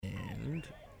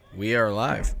We are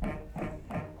live.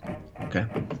 Okay.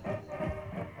 Do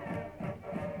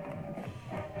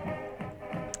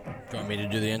you want me to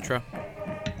do the intro?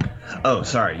 Oh,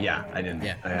 sorry. Yeah, I didn't.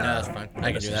 Yeah. No, that's fine.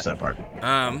 I can do that. Part.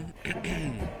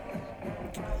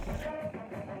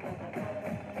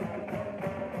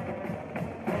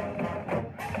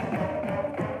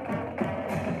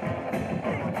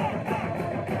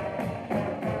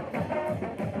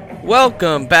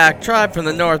 Welcome back, Tribe from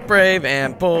the North Brave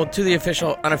and Bold, to the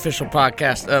official, unofficial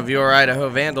podcast of your Idaho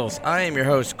Vandals. I am your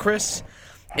host, Chris,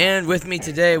 and with me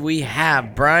today we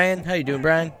have Brian. How you doing,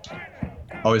 Brian?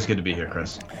 Always good to be here,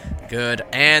 Chris. Good.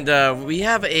 And we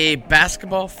have a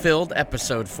basketball-filled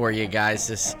episode for you guys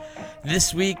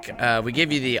this week. We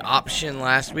gave you the option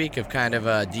last week of kind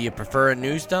of, do you prefer a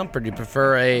news dump or do you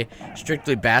prefer a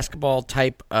strictly basketball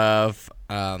type of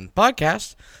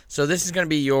podcast? So this is going to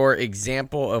be your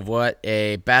example of what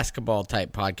a basketball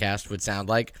type podcast would sound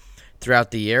like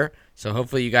throughout the year. So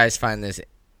hopefully you guys find this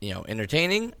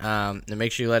entertaining, and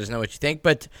make sure you let us know what you think.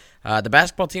 But the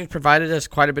basketball teams provided us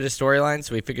quite a bit of storylines,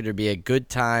 so we figured it'd be a good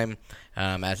time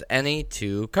as any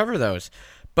to cover those.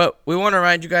 But we want to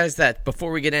remind you guys that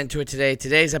before we get into it today,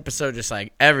 today's episode, just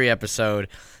like every episode,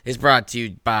 is brought to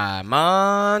you by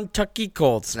Montucky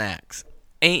Cold Snacks.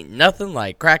 Ain't nothing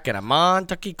like cracking a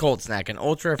Montucky Cold Snack, an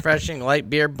ultra-refreshing light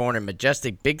beer born in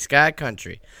majestic Big Sky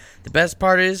country. The best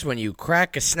part is when you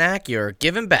crack a snack, you're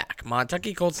giving back.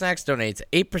 Montucky Cold Snacks donates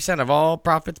 8% of all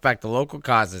profits back to local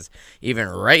causes. Even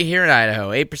right here in Idaho,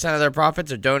 8% of their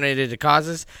profits are donated to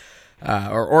causes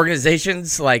or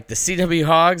organizations like the CW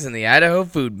Hogs and the Idaho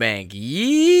Food Bank.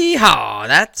 Yeehaw!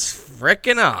 That's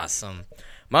frickin' awesome.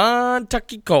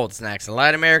 Montucky Cold Snacks, a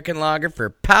light American lager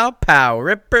for pow-pow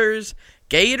rippers,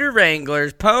 gator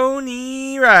wranglers,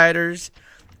 pony riders,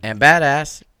 and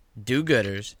badass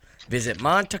do-gooders. Visit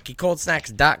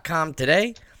MontuckyColdSnacks.com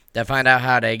today to find out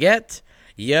how to get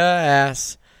your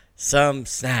ass some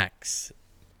snacks.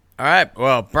 All right,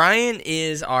 well, Brian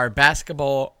is our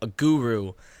basketball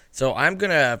guru. So I'm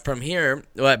going to, from here,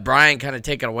 let Brian kind of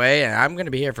take it away, and I'm going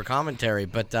to be here for commentary.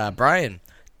 But, Brian,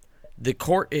 the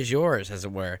court is yours, as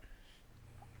it were.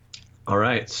 All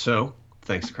right. So,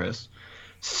 thanks, Chris.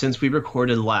 Since we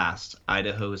recorded last,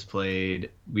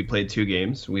 we played 2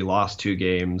 games. We lost 2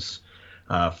 games.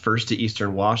 First to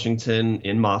Eastern Washington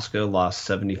in Moscow, lost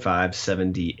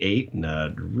 75-78 in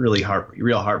a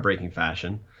real heartbreaking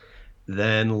fashion.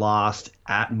 Then lost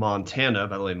at Montana.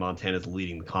 By the way, Montana's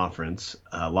leading the conference.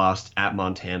 Lost at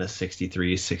Montana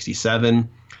 63-67.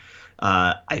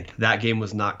 That game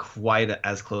was not quite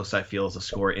as close, I feel, as the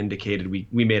score indicated.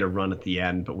 We made a run at the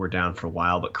end, but we're down for a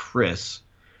while. But Chris,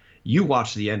 you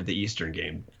watched the end of the Eastern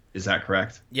game. Is that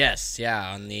correct? Yes,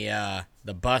 yeah, on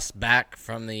the bus back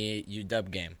from the UW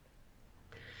game.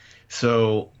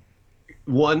 So,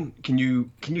 one, can you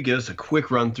give us a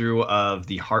quick run through of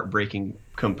the heartbreaking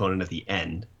component at the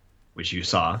end, which you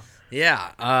saw?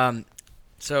 Yeah.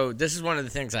 So this is one of the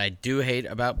things I do hate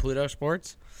about Pluto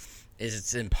Sports, is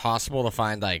it's impossible to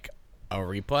find like a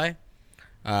replay.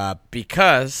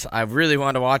 Because I really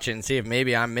want to watch it and see if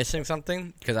maybe I'm missing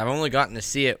something, because I've only gotten to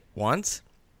see it once.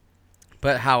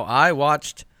 But how I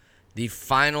watched the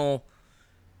final,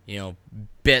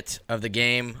 bit of the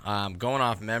game, going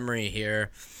off memory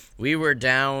here, we were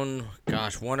down,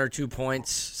 1 or 2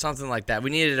 points, something like that.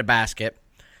 We needed a basket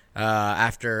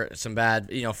after some bad,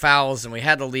 fouls, and we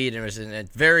had the lead, and it was a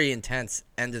very intense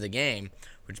end of the game,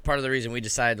 which is part of the reason we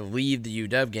decided to leave the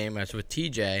UW game. I was with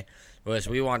TJ. Was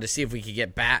we wanted to see if we could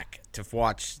get back to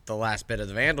watch the last bit of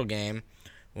the Vandal game.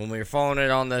 When we were following it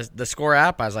on the score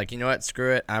app, I was like, you know what,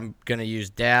 screw it. I'm going to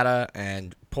use data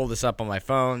and pull this up on my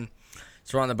phone.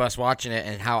 So we're on the bus watching it,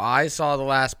 and how I saw the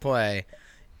last play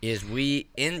is we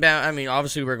inbound. I mean,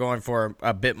 obviously we're going for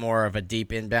a bit more of a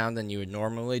deep inbound than you would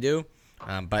normally do,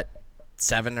 but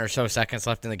 7 or so seconds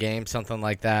left in the game, something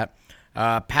like that.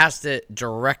 Passed it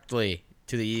directly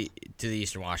to the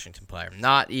Eastern Washington player.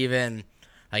 Not even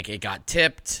like it got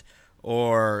tipped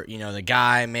or, the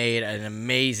guy made an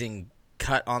amazing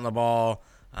cut on the ball,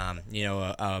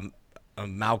 a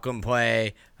Malcolm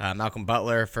play, Malcolm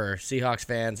Butler for Seahawks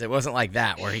fans. It wasn't like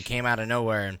that where he came out of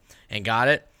nowhere and got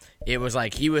it. It was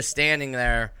like he was standing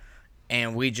there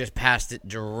and we just passed it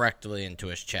directly into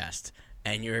his chest.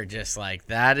 And you're just like,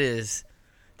 that is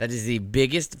the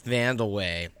biggest Vandal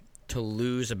way to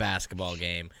lose a basketball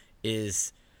game,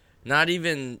 is not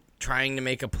even trying to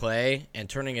make a play and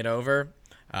turning it over,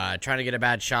 trying to get a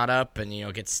bad shot up and,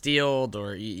 get stealed,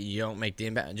 or you don't make the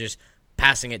inbound, just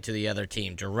passing it to the other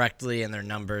team directly in their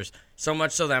numbers. So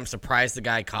much so that I'm surprised the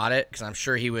guy caught it, because I'm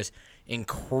sure he was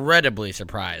incredibly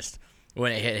surprised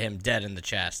when it hit him dead in the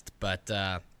chest. But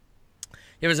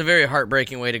it was a very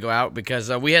heartbreaking way to go out because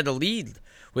we had the lead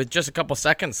with just a couple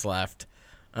seconds left.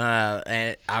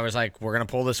 And I was like, we're going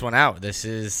to pull this one out. This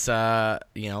is, could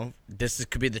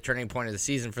be the turning point of the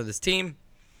season for this team.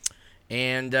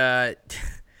 And I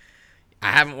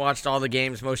haven't watched all the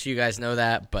games. Most of you guys know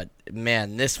that. But,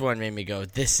 man, this one made me go,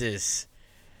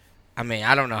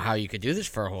 I don't know how you could do this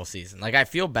for a whole season. Like, I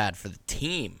feel bad for the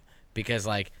team because,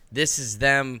 like, this is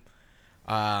them.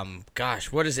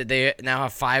 What is it? They now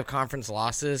have 5 conference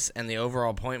losses, and the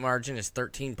overall point margin is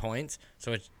 13 points.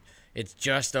 So it's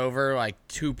just over, like,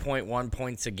 2.1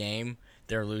 points a game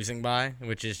they're losing by,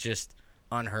 which is just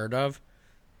unheard of.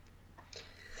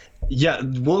 Yeah,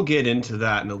 we'll get into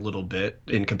that in a little bit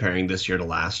in comparing this year to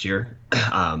last year.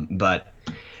 But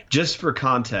just for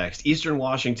context, Eastern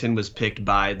Washington was picked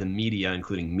by the media,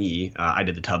 including me. I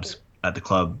did the Tubs at the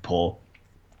club poll.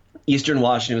 Eastern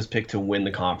Washington was picked to win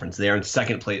the conference. They are in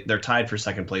second place. They're tied for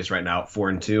second place right now,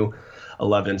 4-2,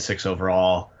 11-6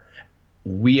 overall.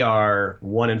 We are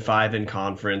 1-5 in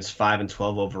conference,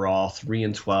 5-12 overall,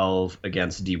 3-12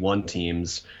 against D1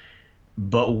 teams.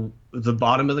 But the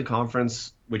bottom of the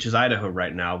conference, which is Idaho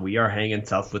right now, we are hanging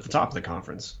tough with the top of the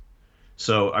conference.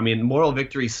 So, I mean, moral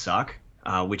victories suck,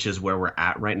 which is where we're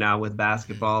at right now with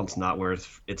basketball. It's not where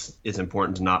it's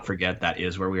important to not forget that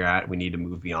is where we're at. We need to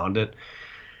move beyond it.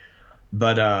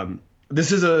 But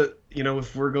this is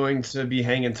if we're going to be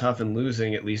hanging tough and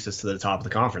losing, at least it's to the top of the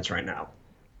conference right now.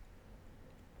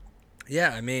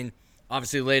 Yeah, I mean,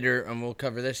 obviously later, and we'll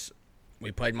cover this,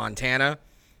 we played Montana,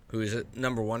 who is at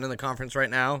number 1 in the conference right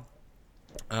now.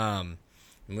 And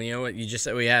you know what you just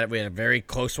said? We had a very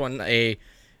close one, a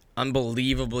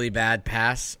unbelievably bad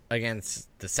pass against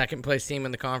the second place team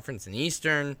in the conference in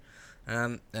Eastern.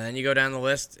 And then you go down the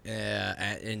list,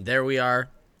 and there we are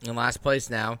in last place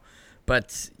now.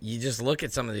 But you just look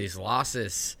at some of these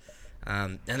losses,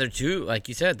 and they're two, like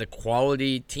you said, the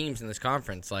quality teams in this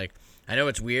conference. Like, I know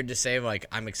it's weird to say, like,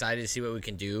 I'm excited to see what we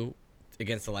can do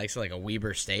against the likes of, like, a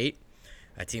Weber State,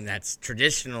 a team that's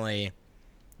traditionally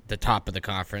the top of the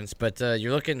conference. But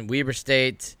you're looking Weber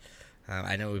State.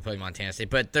 I know we played Montana State.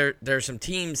 But there's some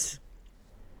teams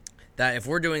that if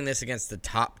we're doing this against the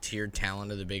top-tiered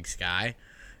talent of the Big Sky,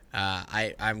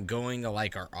 I'm going to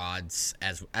like our odds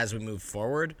as we move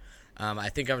forward. I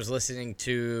think I was listening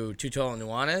to Tutola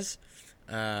Nuanez.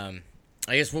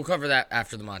 I guess we'll cover that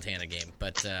after the Montana game.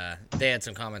 But they had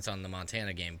some comments on the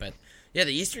Montana game. But, yeah,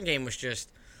 the Eastern game was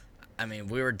just, I mean,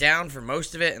 we were down for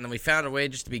most of it, and then we found a way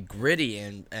just to be gritty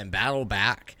and battle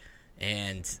back.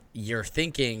 And you're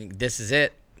thinking, this is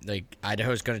it. Like,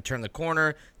 Idaho's going to turn the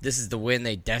corner. This is the win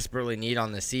they desperately need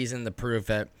on the season to prove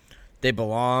that they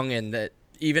belong and that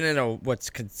even in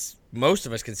most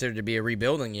of us consider to be a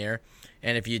rebuilding year,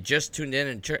 and if you just tuned in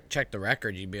and checked the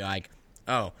record, you'd be like,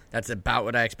 oh, that's about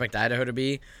what I expect Idaho to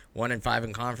be, 1-5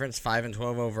 in conference,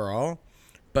 5-12 overall.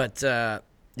 But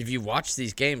if you watch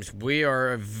these games, we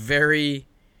are a very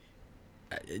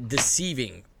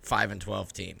deceiving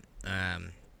 5-12 team.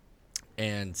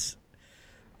 And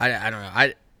I don't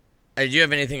know. Do you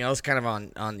have anything else kind of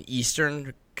on the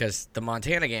Eastern? Because the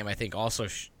Montana game, I think, also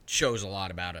shows a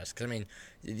lot about us. Because, I mean,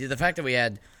 the fact that we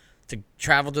had to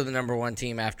travel to the number 1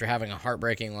 team after having a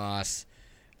heartbreaking loss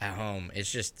at home,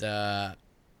 it's just, I'm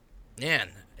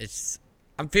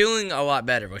feeling a lot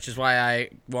better, which is why I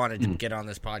wanted to get on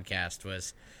this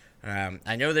podcast.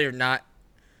 I know they're not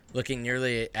looking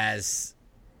nearly as,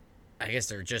 I guess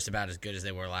they're just about as good as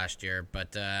they were last year,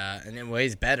 but and in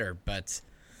ways better. But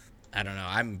I don't know.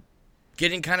 I'm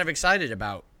getting kind of excited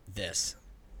about this.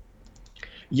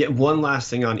 Yeah, one last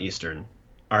thing on Eastern.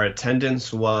 Our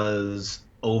attendance was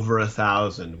over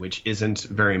 1,000, which isn't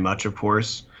very much, of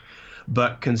course.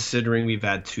 But considering we've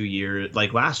had 2 years,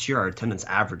 like last year, our attendance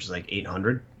average is like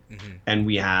 800, and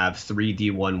we have 3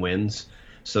 D1 wins.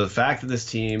 So the fact that this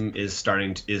team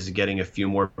is getting a few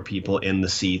more people in the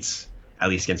seats, at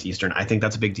least against Eastern, I think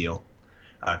that's a big deal.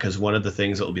 Because one of the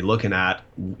things that we'll be looking at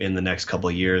in the next couple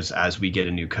of years as we get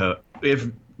a new coach,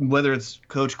 whether it's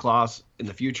Coach Kloss in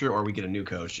the future or we get a new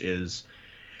coach, is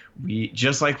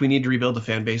just like we need to rebuild the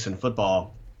fan base in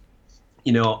football.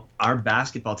 You know, our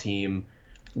basketball team,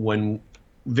 when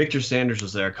Victor Sanders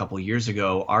was there a couple of years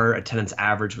ago, our attendance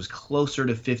average was closer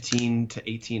to 1,500 to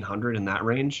 1,800 in that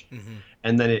range.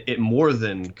 And then it more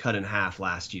than cut in half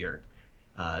last year.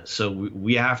 So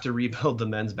we have to rebuild the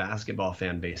men's basketball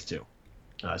fan base too.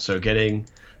 So getting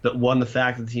the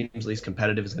fact that the team's at least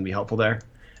competitive is going to be helpful there.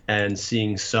 And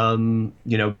seeing some,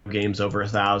 games over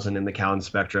 1,000 in the Cowan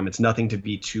Spectrum, it's nothing to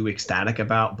be too ecstatic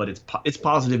about, but it's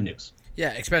positive news.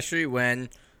 Yeah, especially when,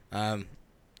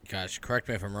 correct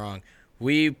me if I'm wrong,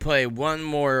 we play one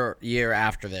more year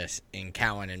after this in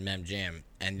Cowan and Mem Gym,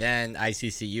 and then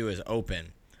ICCU is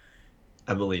open.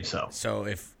 I believe so.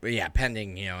 So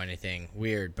pending, anything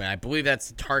weird, but I believe that's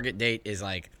the target date is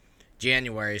like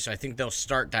January. So I think they'll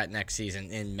start that next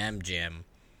season in Mem Gym,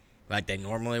 like they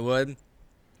normally would.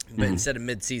 But instead of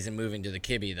mid-season moving to the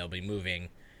Kibbe, they'll be moving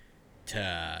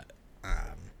to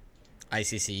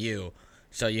ICCU.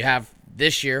 So you have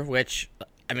this year, which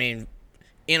I mean,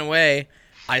 in a way,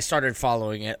 I started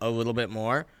following it a little bit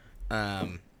more,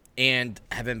 and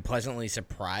have been pleasantly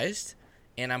surprised.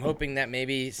 And I'm hoping that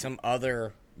maybe some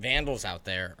other Vandals out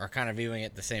there are kind of viewing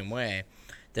it the same way.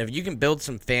 That if you can build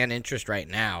some fan interest right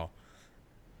now,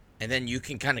 and then you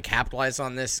can kind of capitalize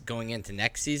on this going into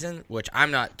next season, which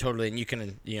I'm not totally, and you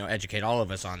can educate all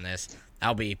of us on this.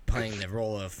 I'll be playing the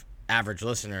role of average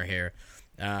listener here.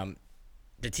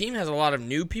 The team has a lot of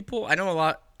new people. I know a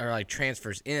lot are like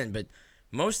transfers in, but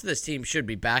most of this team should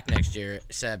be back next year,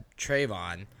 except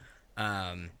Trayvon,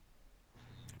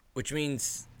 which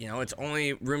means it's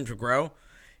only room to grow.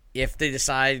 If they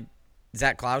decide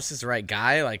Zach Klaus is the right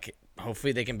guy, like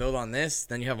hopefully they can build on this.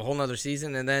 Then you have a whole nother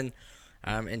season, and then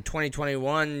in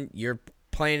 2021 you're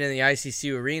playing in the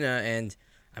ICCU arena, and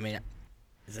I mean,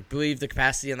 I believe the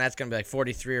capacity on that's going to be like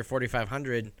 43 or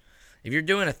 4,500. If you're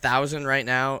doing 1,000 right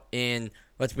now in,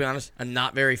 let's be honest, a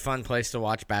not very fun place to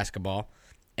watch basketball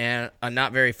and a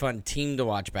not very fun team to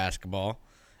watch basketball,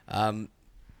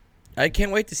 I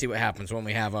can't wait to see what happens when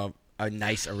we have a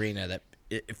nice arena that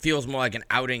it feels more like an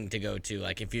outing to go to.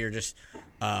 Like if you're just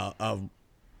a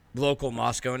local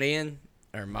Mosconian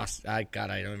or I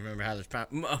don't even remember how this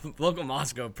local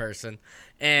Moscow person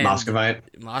and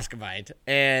Moscovite,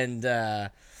 and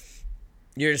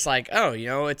you're just like, oh,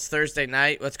 it's Thursday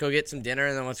night. Let's go get some dinner,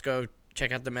 and then let's go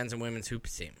check out the men's and women's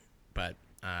hoops team. But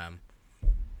and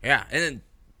then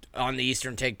on the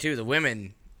Eastern take too, the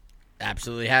women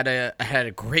absolutely had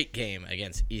a great game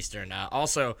against Eastern.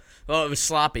 Also, well, it was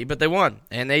sloppy, but they won,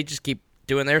 and they just keep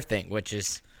doing their thing, which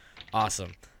is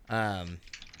awesome.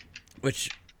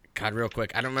 God, real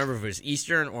quick, I don't remember if it was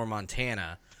Eastern or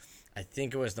Montana. I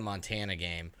think it was the Montana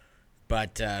game.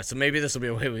 But so maybe this will be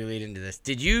a way we lead into this.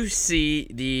 Did you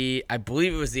see I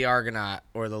believe it was the Argonaut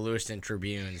or the Lewiston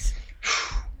Tribune's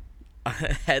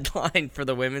headline for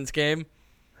the women's game?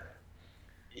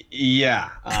 Yeah.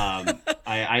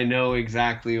 I know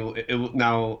exactly.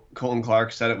 Now, Colton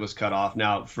Clark said it was cut off.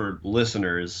 Now, for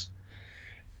listeners,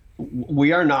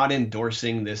 we are not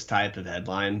endorsing this type of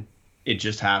headline. It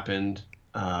just happened.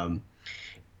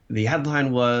 The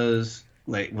headline was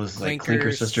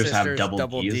Clinker sisters have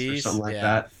double D's or something like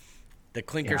that. The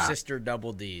Clinker sister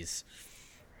double D's.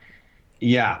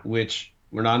 Yeah, which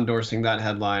we're not endorsing that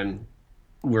headline.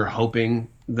 We're hoping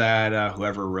that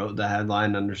whoever wrote the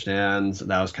headline understands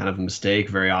that was kind of a mistake.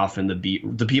 Very often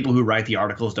the people who write the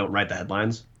articles don't write the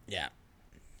headlines. Yeah.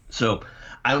 So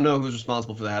I don't know who's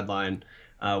responsible for the headline.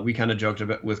 We kind of joked a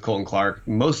bit with Colton Clark,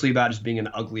 mostly about just being an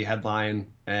ugly headline.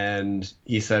 And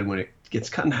he said when it gets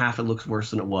cut in half, it looks worse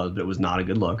than it was, but it was not a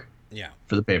good look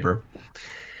for the paper.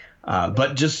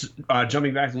 But just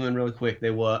jumping back to the win really quick,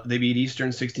 they beat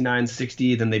Eastern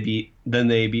 69-60, then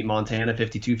they beat Montana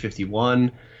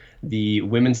 52-51. The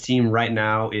women's team right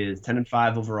now is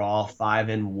 10-5 overall,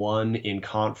 5-1 in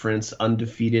conference,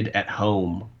 undefeated at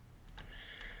home.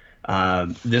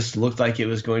 This looked like it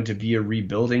was going to be a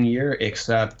rebuilding year,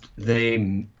 except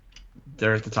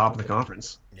they're at the top of the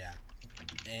conference. Yeah,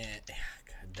 and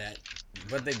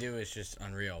what they do is just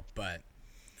unreal. But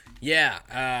yeah,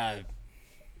 I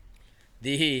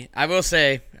will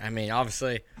say, I mean,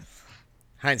 obviously,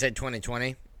 hindsight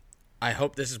 2020. I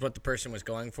hope this is what the person was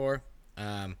going for,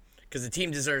 because the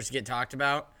team deserves to get talked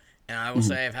about. And I will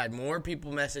say, I've had more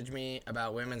people message me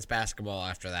about women's basketball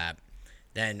after that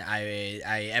than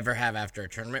I ever have after a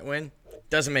tournament win.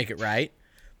 Doesn't make it right,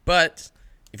 but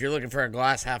if you're looking for a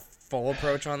glass half full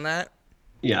approach on that,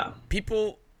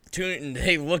 people tuned.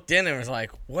 They looked in and was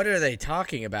like, "What are they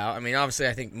talking about?" I mean, obviously,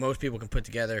 I think most people can put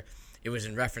together it was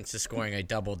in reference to scoring a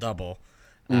double-double.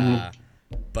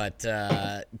 But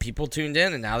people tuned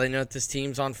in, and now they know that this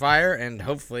team's on fire, and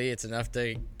hopefully it's enough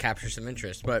to capture some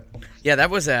interest. But, yeah, that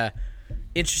was a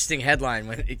interesting headline.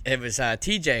 When it was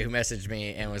TJ who messaged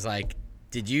me and was like,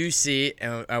 did you see –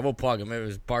 and I will plug him. It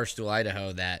was Barstool,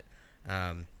 Idaho that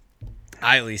I'm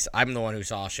the one who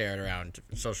saw shared around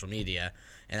social media,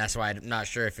 and that's why I'm not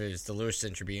sure if it was the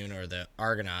Lewiston Tribune or the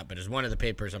Argonaut, but it was one of the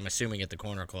papers, I'm assuming, at the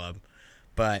Corner Club.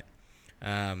 But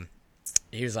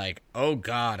he was like, oh,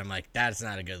 God. I'm like, that's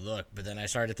not a good look. But then I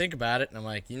started to think about it, and I'm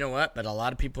like, you know what? But a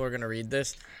lot of people are going to read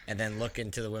this and then look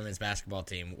into the women's basketball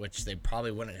team, which they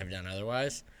probably wouldn't have done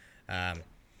otherwise.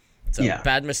 It's a Yeah.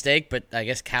 bad mistake, but I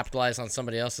guess capitalize on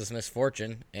somebody else's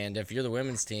misfortune. And if you're the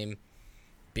women's team,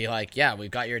 be like, yeah,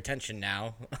 we've got your attention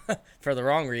now for the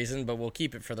wrong reason, but we'll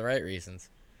keep it for the right reasons.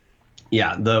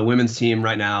 Yeah, the women's team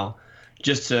right now,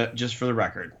 just for the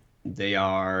record, they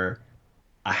are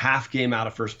a half game out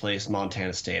of first place.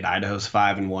 Montana State, Idaho's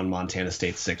 5-1, Montana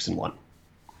State's 6-1.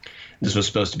 This was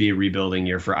supposed to be a rebuilding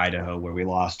year for Idaho, where we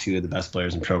lost two of the best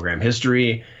players in program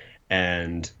history,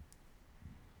 and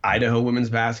Idaho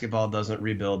women's basketball doesn't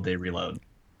rebuild; they reload.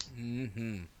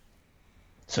 Mm-hmm.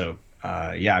 So,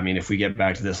 yeah, I mean, if we get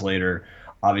back to this later,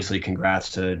 obviously,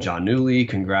 congrats to John Newley,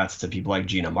 congrats to people like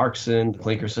Gina Markson, the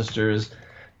Clinker sisters,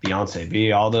 Beyonce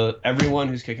B, everyone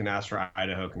who's kicking ass for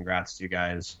Idaho. Congrats to you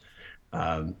guys.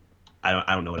 I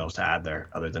don't know what else to add there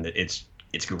other than it's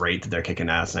great that they're kicking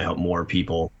ass, and I hope more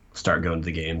people start going to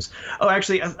the games. Oh,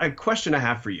 actually, a question I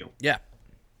have for you. Yeah.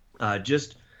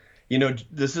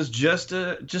 This is just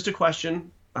a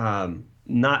question.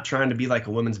 Not trying to be like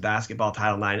a women's basketball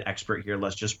Title IX expert here.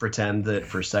 Let's just pretend that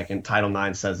for a second Title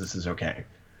IX says this is okay.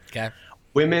 Okay.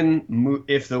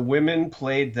 If the women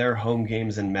played their home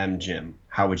games in Mem Gym,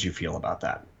 how would you feel about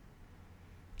that?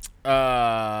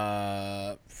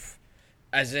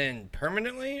 As in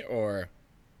permanently, or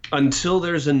until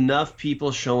there's enough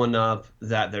people showing up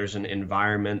that there's an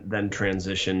environment, then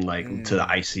transition to the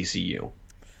ICCU.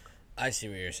 I see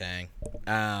what you're saying.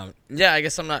 Yeah, I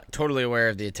guess I'm not totally aware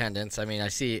of the attendance. I mean, I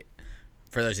see,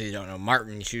 for those of you who don't know,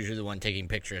 Martin's usually the one taking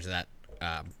pictures of that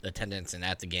attendance and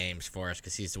at the games for us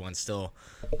because he's the one still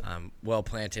well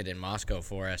planted in Moscow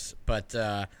for us. But,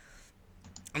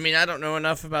 I mean, I don't know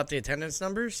enough about the attendance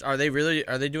numbers. Are they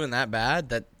doing that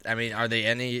bad? Are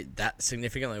they that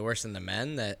significantly worse than the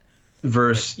men?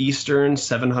 Versus Eastern,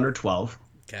 712.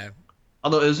 Okay.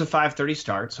 Although it was a 5:30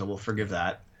 start, so we'll forgive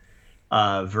that.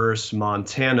 Versus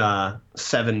Montana,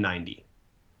 790.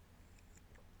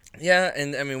 Yeah,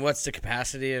 and I mean, what's the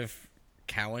capacity of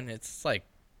Cowan? It's like,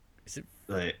 is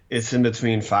it? It's in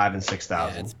between 5,000 and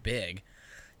 6,000. Yeah, it's big.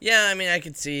 Yeah, I mean, I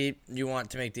could see you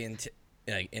want to make the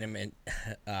intimate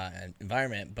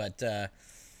environment, but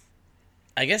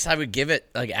I guess I would give it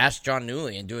ask John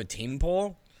Newley and do a team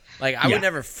poll. I would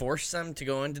never force them to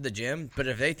go into the gym, but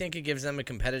if they think it gives them a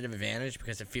competitive advantage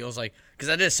because it feels because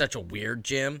that is such a weird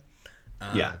gym.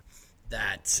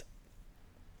 That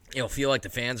you'll feel like the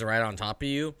fans are right on top of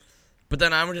you. But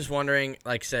then I'm just wondering,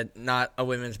 like I said, not a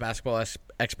women's basketball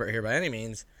expert here by any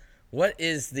means, what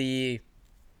is the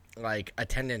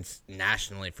attendance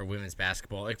nationally for women's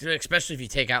basketball, especially if you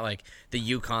take out the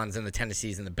UConns and the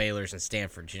Tennessees and the Baylors and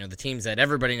Stanfords, the teams that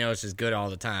everybody knows is good all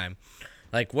the time.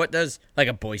 What does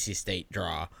a Boise State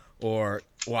draw or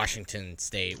Washington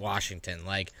State, Washington,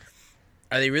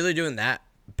 are they really doing that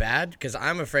bad? Because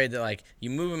I'm afraid that you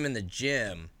move them in the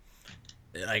gym,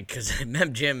 because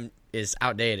Mem Gym is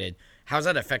outdated. How does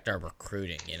that affect our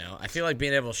recruiting? I feel like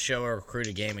being able to show or recruit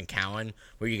a game in Cowan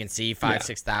where you can see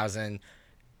 6,000.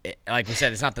 Like we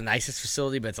said, it's not the nicest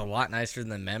facility, but it's a lot nicer than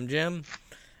the Mem Gym.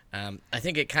 I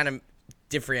think it kind of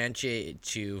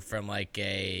differentiates you from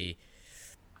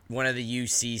one of the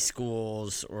UC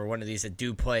schools or one of these that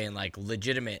do play in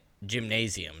legitimate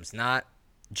gymnasiums, not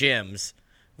gyms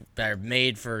that are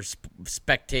made for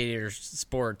spectator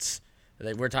sports.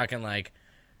 We're talking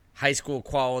high school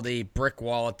quality, brick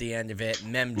wall at the end of it,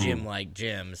 Mem Gym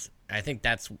gyms. I think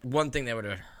that's one thing that would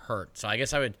have hurt. So I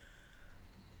guess I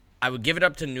would give it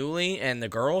up to Newley and the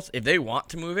girls if they want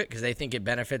to move it because they think it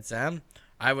benefits them.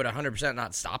 I would 100%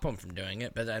 not stop them from doing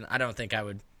it, but then I don't think I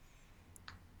would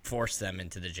force them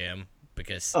into the gym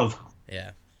because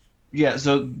Yeah,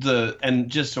 so and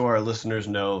just so our listeners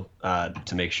know,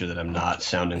 to make sure that I'm not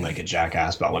sounding like a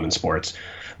jackass about women's sports,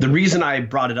 the reason I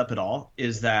brought it up at all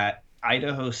is that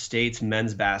Idaho State's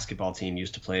men's basketball team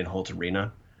used to play in Holt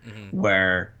Arena,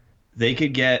 where they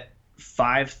could get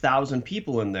 5,000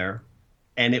 people in there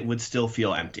and it would still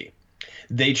feel empty.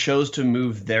 They chose to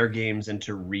move their games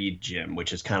into Reed Gym,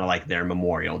 which is kind of like their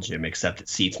memorial gym, except it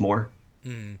seats more.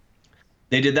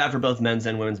 They did that for both men's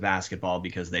and women's basketball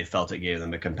because they felt it gave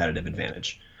them a competitive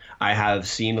advantage. I have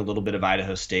seen a little bit of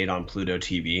Idaho State on Pluto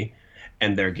TV,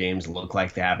 and their games look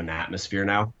like they have an atmosphere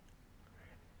now.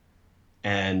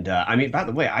 And by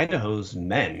the way, Idaho's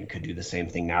men could do the same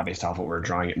thing now based off what we're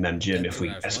drawing at Mem Gym,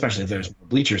 especially if there's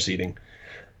bleacher seating.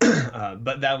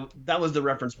 But that was the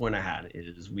reference point I had,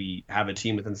 is we have a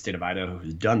team within the state of Idaho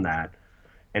who's done that,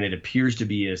 and it appears to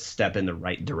be a step in the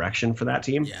right direction for that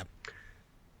team. Yeah.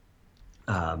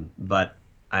 But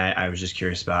I was just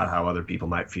curious about how other people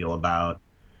might feel about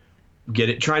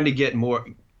trying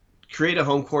to create a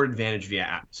home court advantage via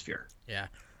atmosphere. Yeah.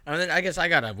 And then I guess I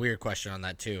got a weird question on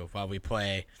that too while we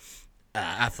play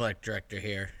athletic director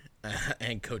here.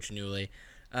 and Coach Newley.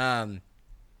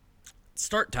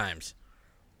 Start times.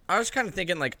 I was kind of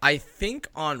thinking, like, I think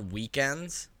on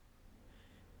weekends,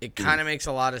 it kind of makes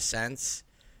a lot of sense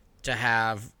to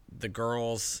have the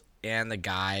girls and the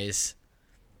guys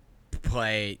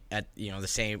play at, the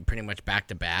same, pretty much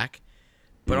back-to-back.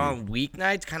 But on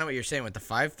weeknights, kind of what you're saying, with the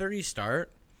 5:30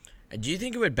 start, do you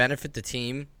think it would benefit the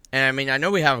team? And, I mean, I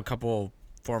know we have a couple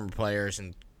former players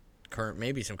and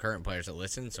maybe some current players that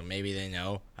listen, so maybe they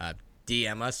know.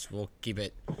 DM us. We'll keep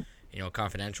it,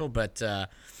 confidential. But,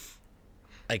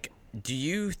 do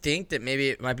you think that maybe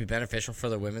it might be beneficial for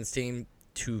the women's team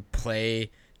to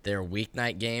play their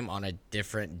weeknight game on a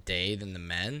different day than the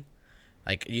men?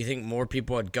 Like, do you think more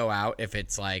people would go out if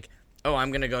it's like, oh,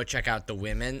 I'm going to go check out the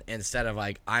women instead of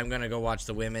like, I'm going to go watch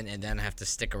the women and then have to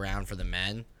stick around for the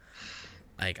men?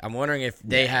 Like, I'm wondering if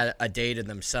they had a day to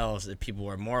themselves that people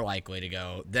were more likely to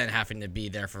go than having to be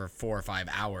there for 4 or 5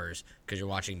 hours because you're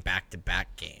watching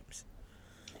back-to-back games.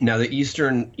 Now, the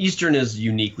Eastern is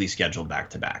uniquely scheduled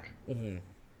back-to-back. Mm-hmm.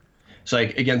 So,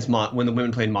 like, against when the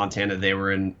women played Montana, they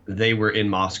were in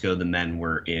Moscow. The men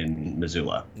were in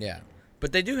Missoula. Yeah.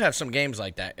 But they do have some games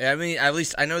like that. I mean, at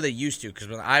least I know they used to, because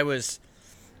when I was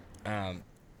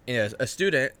a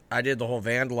student, I did the whole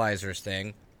vandalizers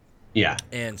thing. Yeah.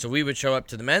 And so we would show up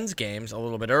to the men's games a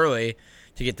little bit early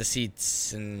to get the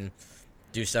seats and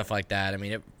do stuff like that. I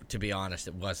mean, to be honest,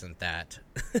 it wasn't that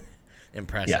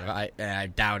impressive. Yeah. I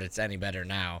doubt it's any better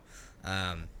now.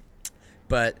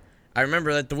 But I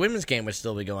remember that the women's game would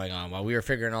still be going on while we were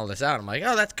figuring all this out. I'm like,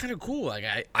 oh, that's kind of cool. Like,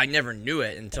 I never knew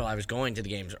it until I was going to the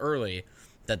games early.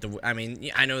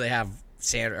 I know they have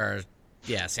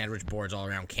sandwich boards all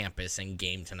around campus and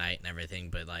game tonight and everything,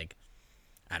 but like,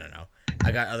 I don't know.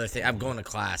 I got other things. I'm going to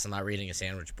class. I'm not reading a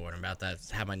sandwich board. I'm about to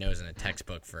have my nose in a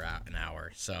textbook for an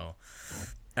hour. So,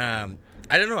 I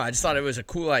don't know. I just thought it was a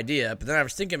cool idea. But then I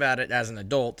was thinking about it as an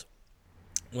adult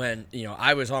when,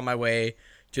 I was on my way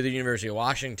to the University of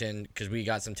Washington because we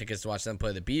got some tickets to watch them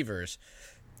play the Beavers.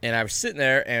 And I was sitting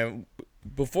there, and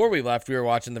before we left, we were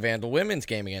watching the Vandal women's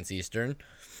game against Eastern.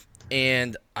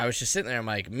 And I was just sitting there. I'm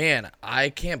like, man, I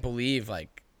can't believe,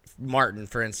 like, Martin,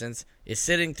 for instance, is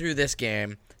sitting through this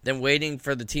game, then waiting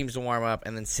for the teams to warm up,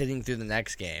 and then sitting through the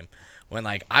next game. When,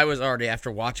 like, I was already,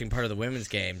 after watching part of the women's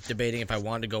game, debating if I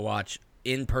wanted to go watch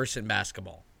in-person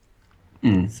basketball.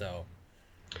 So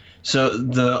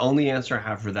the only answer I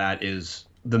have for that is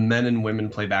the men and women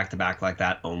play back-to-back like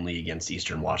that only against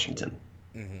Eastern Washington.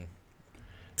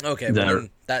 Mm-hmm. Okay,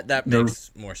 that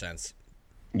makes more sense.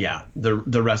 Yeah,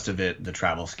 the rest of it, the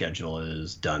travel schedule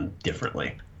is done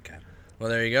differently. Okay. Well,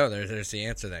 there you go. There's the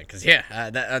answer then. Because,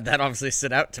 that obviously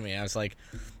stood out to me. I was like,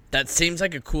 that seems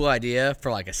like a cool idea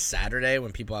for, like, a Saturday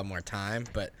when people have more time.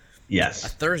 But yes, a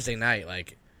Thursday night,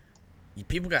 like,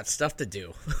 people got stuff to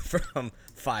do from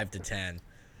 5 to 10.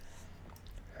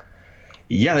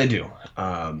 Yeah, they do.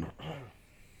 I'm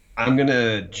going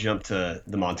to jump to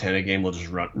the Montana game. We'll just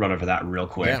run over that real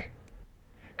quick.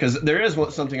 Because there is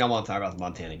something I want to talk about the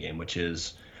Montana game, which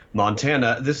is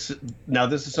Montana. This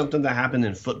is something that happened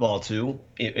in football, too,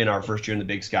 in our first year in the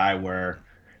Big Sky, where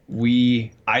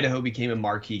Idaho became a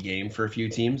marquee game for a few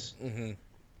teams. Mm-hmm.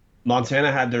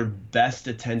 Montana had their best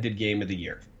attended game of the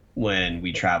year when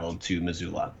we traveled to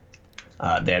Missoula.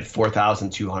 They had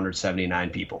 4,279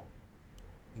 people.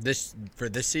 For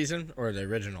this season or the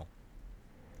original?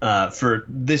 For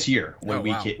this year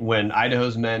when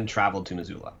Idaho's men traveled to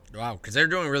Missoula. Wow, because they're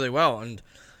doing really well, and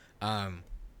I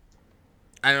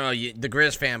don't know. The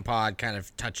Grizz fan pod kind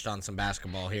of touched on some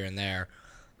basketball here and there.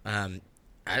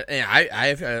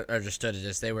 I've understood it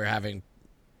as they were having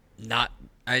not.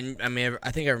 I mean,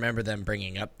 I think I remember them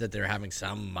bringing up that they're having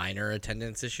some minor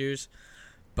attendance issues,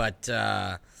 but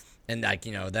and like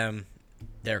them,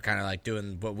 they're kind of like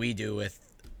doing what we do with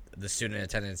the student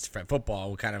attendance for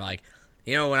football. We kind of like,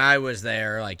 when I was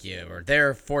there, like you were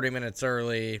there 40 minutes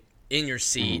early, in your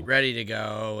seat, ready to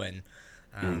go, and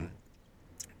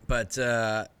but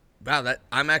wow, that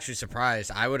I'm actually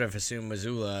surprised. I would have assumed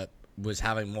Missoula was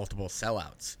having multiple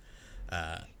sellouts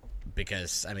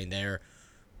because I mean they're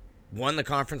won the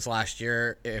conference last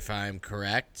year, if I'm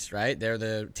correct, right? They're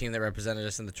the team that represented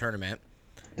us in the tournament.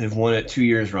 They've won it 2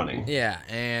 years running. Yeah,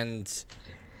 and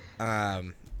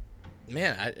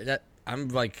man, I'm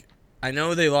like, I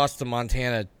know they lost to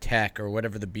Montana Tech or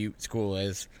whatever the Butte school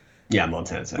is. Yeah,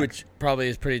 Montana Tech. Which probably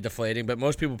is pretty deflating, but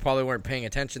most people probably weren't paying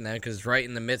attention then because it's right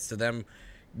in the midst of them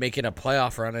making a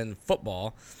playoff run in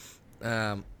football.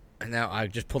 And now I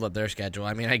just pulled up their schedule.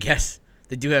 I mean, I guess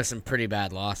they do have some pretty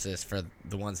bad losses for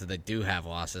the ones that they do have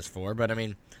losses for, but I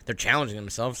mean, they're challenging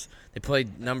themselves. They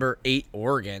played number 8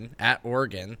 Oregon at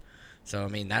Oregon, So, I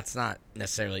mean, that's not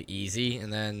necessarily easy.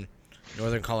 And then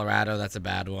Northern Colorado, that's a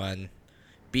bad one.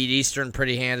 Beat Eastern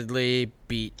pretty handedly.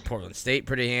 Beat Portland State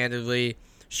pretty handedly.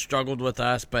 Struggled with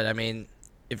us, but, I mean,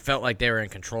 it felt like they were in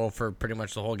control for pretty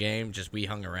much the whole game. Just we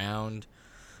hung around.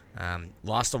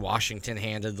 Lost to Washington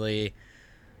handedly.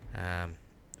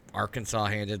 Arkansas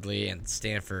handedly. And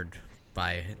Stanford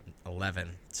by 11.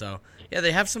 So, yeah,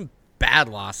 they have some bad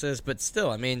losses, but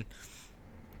still, I mean,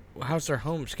 how's their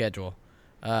home schedule?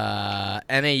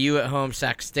 NAU at home,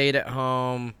 Sac State at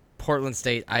home, Portland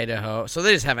State, Idaho. So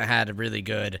they just haven't had a really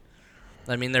good.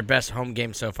 I mean, their best home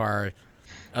game so far,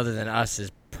 other than us,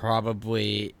 is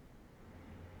probably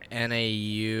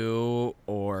NAU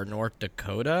or North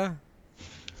Dakota.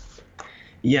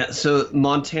 Yeah, so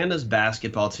Montana's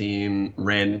basketball team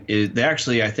they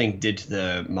actually, I think, did to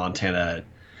the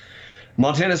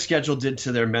Montana's schedule did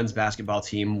to their men's basketball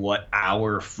team what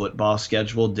our football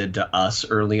schedule did to us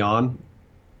early on,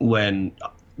 when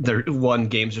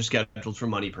games are scheduled for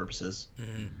money purposes.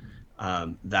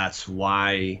 Mm-hmm. That's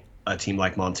why a team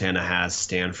like Montana has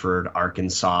Stanford,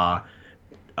 Arkansas,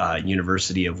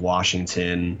 University of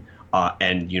Washington,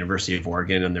 and University of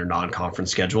Oregon in their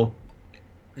non-conference schedule.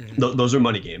 Mm-hmm. Those are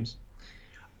money games.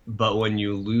 But when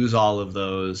you lose all of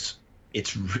those,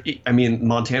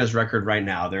 Montana's record right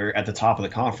now, they're at the top of the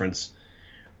conference.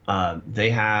 They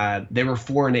were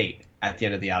 4-8 at the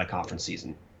end of the out-of-conference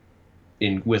season,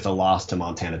 with a loss to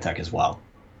Montana Tech as well.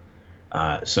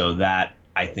 So that,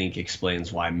 I think,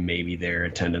 explains why maybe their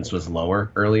attendance was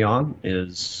lower early on.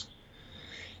 Is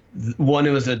one,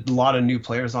 it was a lot of new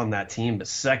players on that team, but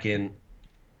second,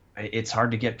 it's hard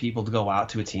to get people to go out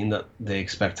to a team that they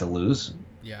expect to lose.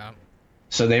 Yeah.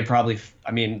 So they probably,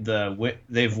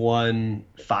 they've won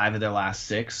 5 of their last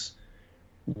 6,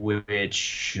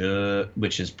 which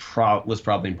was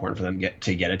probably important for them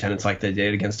to get attendance like they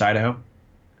did against Idaho.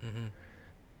 Mm-hmm.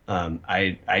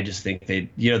 I just think they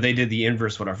did the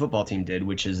inverse what our football team did,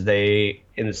 which is they,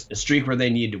 in a streak where they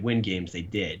needed to win games, they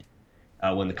did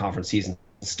when the conference season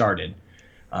started.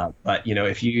 But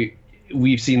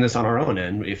we've seen this on our own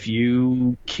end. If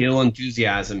you kill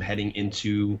enthusiasm heading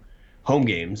into home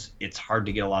games, it's hard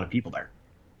to get a lot of people there.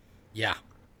 Yeah.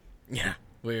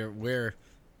 We're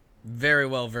very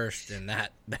well versed in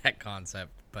that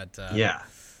concept. But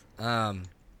the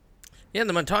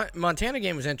Montana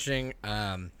game was interesting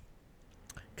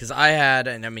because I had,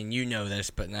 and I mean you know this,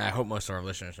 but I hope most of our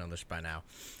listeners know this by now.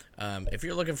 If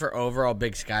you're looking for overall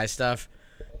Big Sky stuff,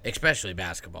 especially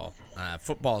basketball,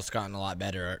 football's gotten a lot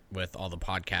better with all the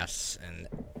podcasts and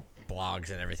blogs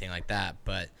and everything like that.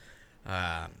 But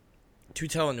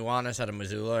Tutel and Nuanez out of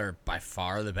Missoula are by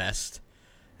far the best.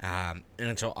 And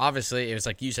so obviously it was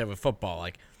like you said with football,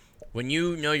 like when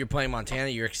you know you're playing Montana,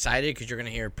 you're excited because you're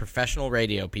going to hear professional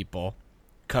radio people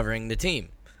covering the team.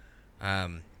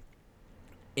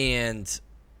 And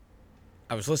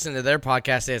I was listening to their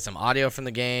podcast. They had some audio from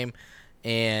the game,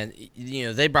 and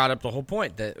they brought up the whole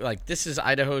point that like this is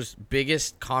Idaho's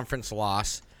biggest conference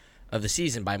loss of the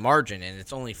season by margin, and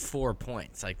it's only 4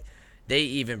 points. Like they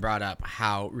even brought up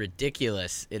how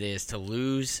ridiculous it is to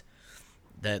lose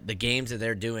the games that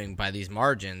they're doing by these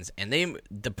margins. And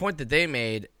the point that they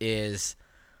made is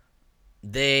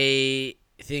they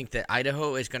think that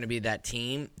Idaho is going to be that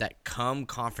team that come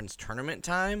conference tournament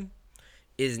time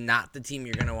is not the team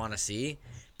you're going to want to see,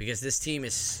 because this team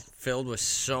is filled with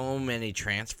so many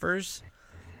transfers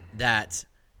that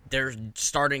they're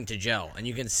starting to gel. And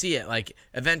you can see it. Like,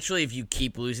 eventually, if you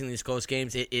keep losing these close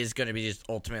games, it is going to be just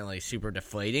ultimately super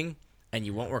deflating, and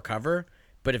you won't recover.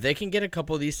 But if they can get a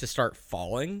couple of these to start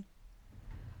falling,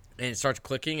 and it starts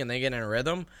clicking, and they get in a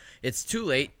rhythm, it's too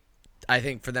late, I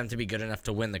think, for them to be good enough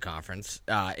to win the conference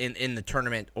in the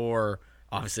tournament, or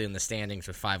obviously in the standings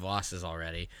with 5 losses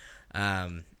already.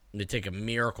 They take a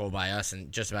miracle by us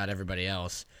and just about everybody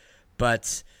else.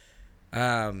 But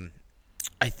I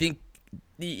think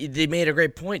they made a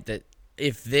great point that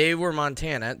if they were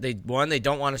Montana, they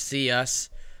don't want to see us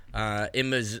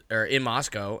in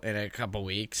Moscow in a couple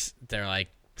weeks. They're like,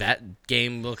 that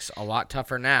game looks a lot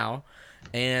tougher now.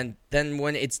 And then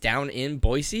when it's down in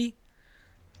Boise,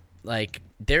 like,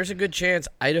 there's a good chance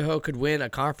Idaho could win a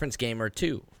conference game or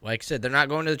 2. Like I said, they're not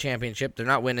going to the championship. They're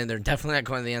not winning. They're definitely not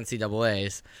going to the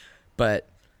NCAAs. But,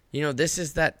 this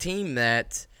is that team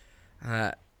that,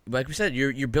 like we said,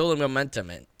 you're building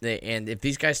momentum. And if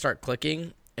these guys start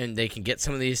clicking and they can get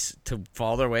some of these to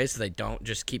fall their way so they don't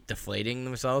just keep deflating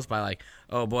themselves by like,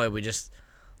 oh, boy, we just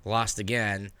lost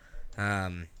again,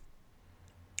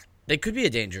 they could be a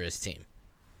dangerous team.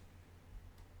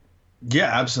 Yeah,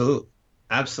 absolutely.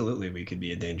 Absolutely, we could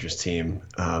be a dangerous team.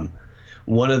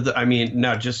 I mean,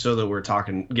 now just so that we're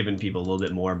talking, giving people a little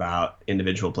bit more about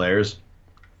individual players.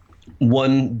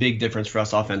 One big difference for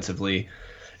us offensively,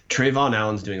 Trayvon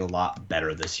Allen's doing a lot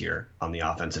better this year on the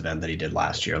offensive end than he did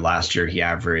last year. Last year, he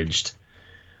averaged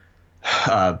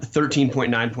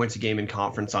 13.9 points a game in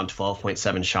conference on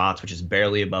 12.7 shots, which is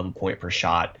barely above a point per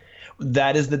shot.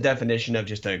 That is the definition of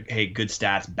just a, hey, good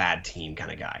stats, bad team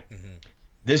kind of guy. Mm-hmm.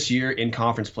 This year in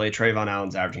conference play, Trayvon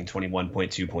Allen's averaging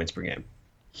 21.2 points per game.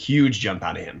 Huge jump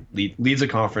out of him. Leads a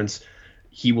conference.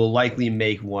 He will likely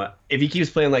make one. If he keeps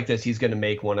playing like this, he's going to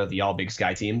make one of the All Big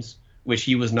Sky teams, which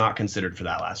he was not considered for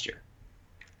that last year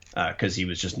because he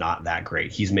was just not that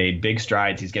great. He's made big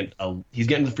strides. He's getting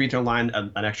to the free throw line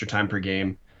an extra time per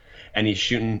game, and he's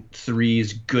shooting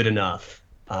threes good enough.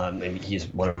 And he's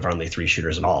one of our only three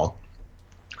shooters at all.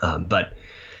 But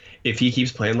if he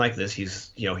keeps playing like this,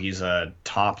 he's a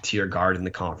top tier guard in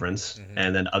the conference. Mm-hmm.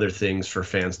 And then other things for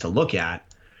fans to look at.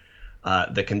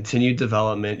 The continued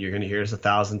development, you're going to hear this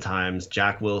 1,000 times.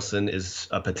 Jack Wilson is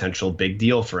a potential big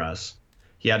deal for us.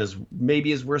 He had maybe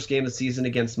his worst game of the season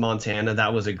against Montana.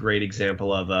 That was a great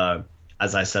example of,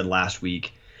 as I said last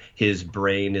week, his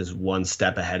brain is one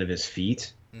step ahead of his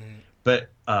feet. Mm-hmm.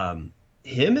 But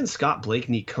him and Scott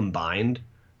Blakeney combined,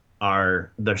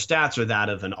 their stats are that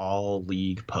of an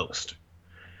all-league post,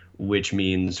 which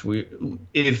means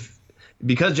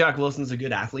because Jack Wilson's a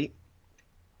good athlete,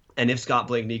 and if Scott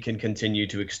Blakeney can continue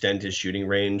to extend his shooting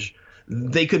range,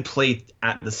 they could play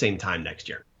at the same time next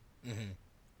year. Mm-hmm.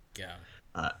 Yeah.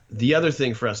 The other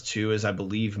thing for us, too, is I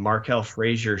believe Markel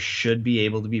Frazier should be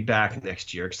able to be back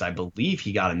next year because I believe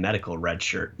he got a medical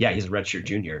redshirt. Yeah, he's a redshirt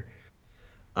junior.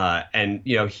 And,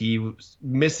 he was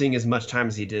missing as much time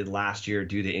as he did last year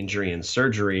due to injury and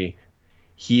surgery.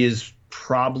 He is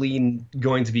probably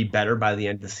going to be better by the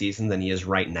end of the season than he is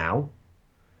right now.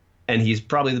 And he's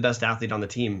probably the best athlete on the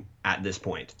team at this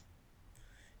point.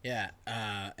 Yeah,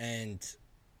 and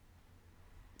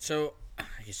so I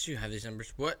guess you have these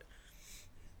numbers. What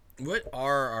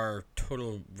are our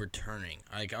total returning?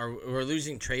 Like, we're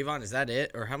losing Trayvon? Is that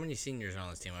it? Or how many seniors are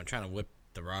on this team? I'm trying to whip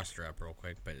the roster up real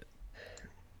quick, but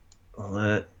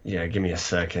give me a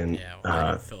second.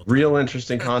 Yeah, real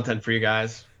interesting content for you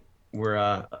guys.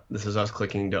 This is us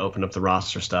clicking to open up the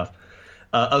roster stuff.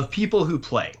 Of people who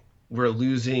play, we're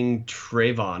losing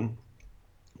Trayvon.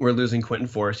 We're losing Quentin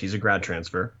Forrest. He's a grad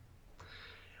transfer.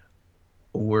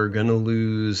 We're going to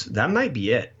lose. That might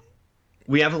be it.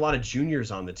 We have a lot of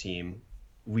juniors on the team.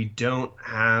 We don't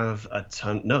have a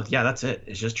ton. No, yeah, that's it.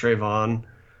 It's just Trayvon,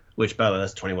 which, by the way,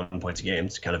 that's 21 points a game.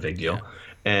 It's kind of a big deal. Yeah.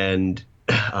 And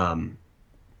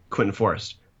Quentin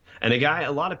Forrest. And a guy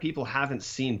a lot of people haven't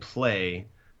seen play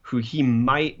who he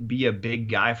might be a big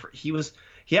guy for.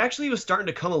 He actually was starting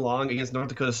to come along against North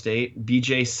Dakota State.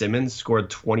 B.J. Simmons scored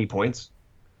 20 points,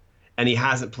 and he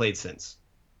hasn't played since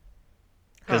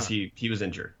because he was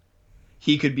injured.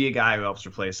 He could be a guy who helps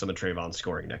replace some of Trayvon's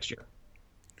scoring next year.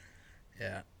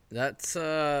 Yeah, that's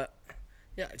So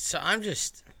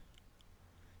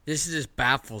this just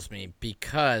baffles me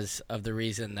because of the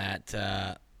reason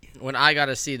that when I got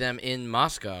to see them in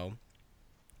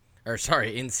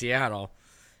Seattle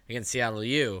against Seattle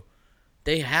U.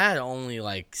 They had only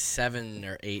like 7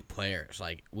 or 8 players.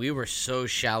 Like, we were so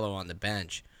shallow on the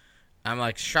bench. I'm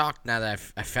like shocked now that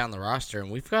I found the roster, and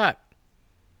we've got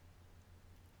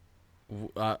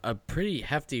a pretty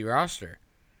hefty roster.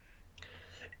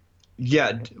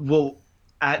 Yeah, well,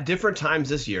 at different times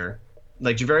this year,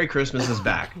 like Javeri Christmas is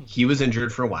back. He was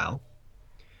injured for a while.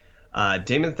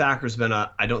 Damon Thacker's been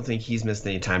I don't think he's missed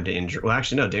any time to injury. Well,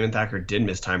 actually, no. Damon Thacker did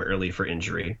miss time early for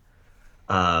injury.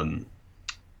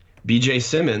 B.J.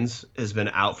 Simmons has been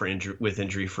out with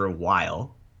injury for a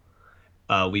while.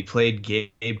 We played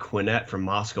Gabe Quinnett from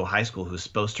Moscow High School, who's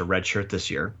supposed to redshirt this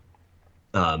year.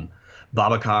 Babacar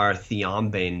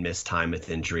Thiombane missed time with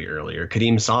injury earlier.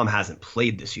 Kadeem Sam hasn't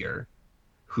played this year,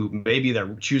 who maybe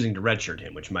they're choosing to redshirt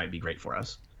him, which might be great for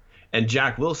us. And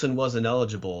Jack Wilson wasn't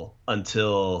eligible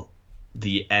until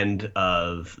the end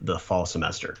of the fall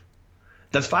semester.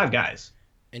 That's 5 guys.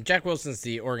 And Jack Wilson's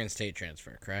the Oregon State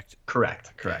transfer, correct?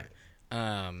 Correct. Okay.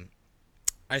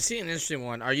 I see an interesting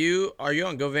one. Are you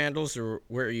on Go Vandals, or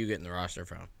where are you getting the roster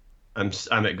from? I'm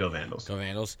at Go Vandals. Go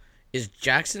Vandals. Is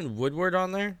Jackson Woodward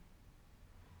on there?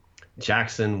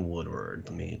 Jackson Woodward.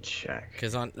 Let me check.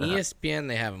 Because on ESPN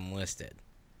they have him listed.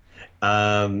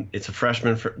 It's a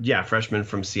freshman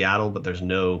from Seattle, but there's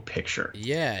no picture.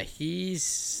 Yeah,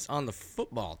 he's on the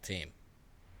football team.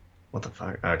 What the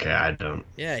fuck? Okay, I don't.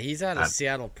 Yeah, he's out of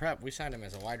Seattle Prep. We signed him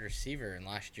as a wide receiver in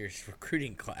last year's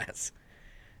recruiting class.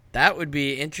 That would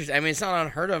be interesting. I mean, it's not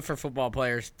unheard of for football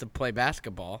players to play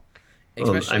basketball,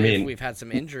 especially if we've had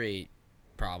some injury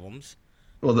problems.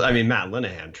 Well, I mean, Matt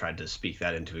Linehan tried to speak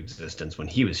that into existence when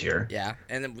he was here. Yeah,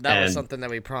 and that was something that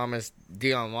we promised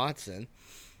Deion Watson.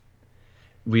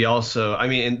 We also, I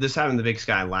mean, and this happened to Big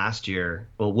Sky last year.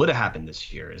 Well, would have happened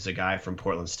this year is a guy from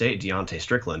Portland State, Deontay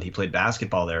Strickland. He played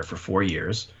basketball there for 4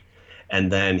 years,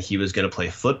 and then he was going to play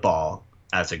football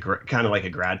as a kind of like a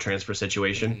grad transfer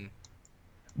situation. Mm-hmm.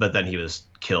 But then he was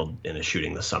killed in a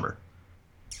shooting this summer.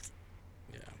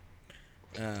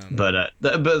 Yeah. But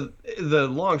the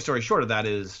long story short of that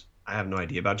is I have no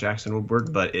idea about Jackson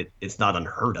Woodward, but it's not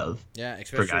unheard of. Yeah,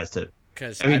 for guys to.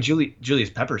 I mean, Julius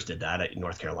Peppers did that at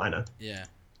North Carolina. Yeah.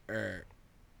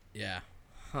 Yeah.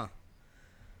 Huh.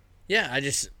 Yeah, I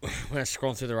just, when I was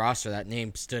scrolling through the roster, that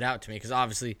name stood out to me because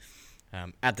obviously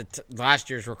at the last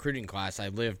year's recruiting class, I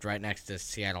lived right next to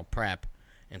Seattle Prep.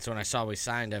 And so when I saw we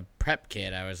signed a Prep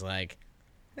kid, I was like,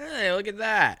 hey, look at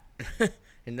that.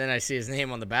 And then I see his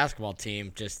name on the basketball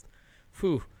team, just,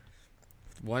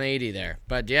 180 there.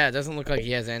 But, yeah, it doesn't look like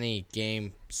he has any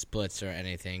game splits or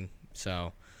anything.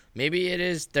 So maybe it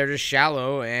is they're just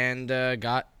shallow and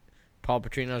got Paul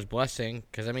Petrino's blessing.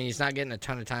 Because, I mean, he's not getting a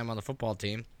ton of time on the football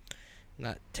team.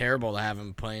 Not terrible to have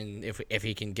him playing if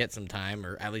he can get some time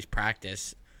or at least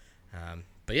practice.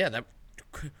 But, yeah,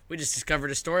 we just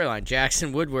discovered a storyline.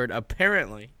 Jackson Woodward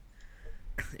apparently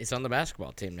is on the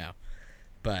basketball team now.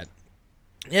 But,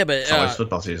 yeah, but... It's always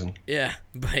football season. Yeah,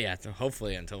 but yeah,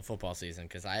 hopefully until football season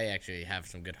because I actually have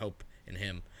some good hope in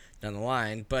him down the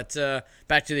line. But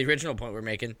back to the original point we're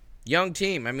making. Young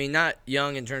team. I mean, not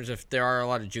young in terms of there are a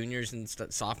lot of juniors and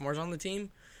sophomores on the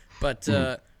team, but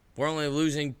we're only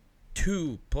losing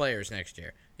 2 players next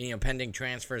year. You know, pending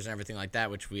transfers and everything like that,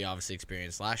 which we obviously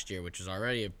experienced last year, which was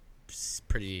already a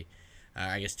pretty,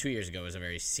 I guess 2 years ago was a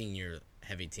very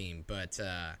senior-heavy team. But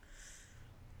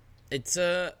it's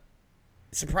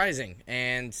surprising,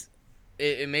 and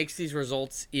it makes these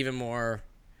results even more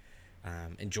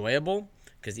enjoyable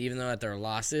because even though that they're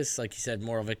losses, like you said,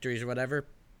 moral victories or whatever,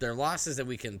 they're losses that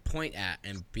we can point at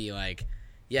and be like,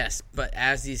 yes, but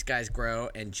as these guys grow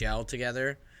and gel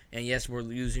together, and yes, we're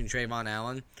losing Trayvon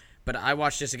Allen, but I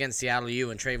watched this against Seattle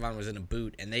U, and Trayvon was in a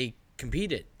boot, and they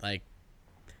competed. Like,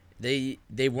 they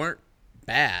weren't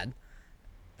bad,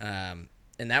 and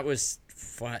that was,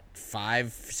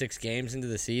 5-6 games into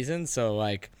the season, so,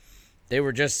 like, they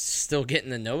were just still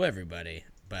getting to know everybody.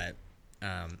 But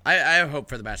I have hope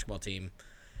for the basketball team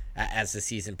as the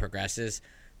season progresses.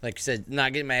 Like you said,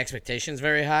 not getting my expectations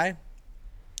very high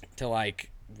to,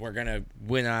 like, we're going to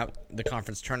win out the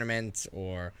conference tournament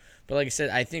but like I said,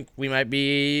 I think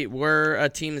we're a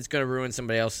team that's going to ruin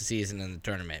somebody else's season in the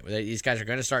tournament. These guys are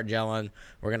going to start gelling.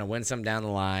 We're going to win some down the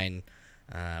line.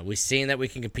 We've seen that we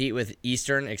can compete with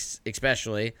Eastern,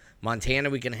 especially. Montana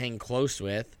we can hang close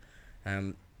with.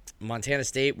 Montana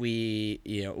State,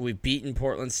 we've beaten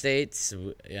Portland State.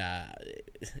 So,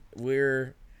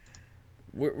 we're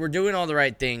doing all the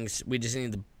right things. We just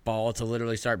need the ball to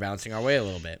literally start bouncing our way a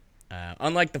little bit.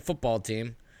 Unlike the football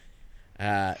team,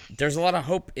 there's a lot of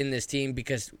hope in this team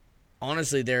because,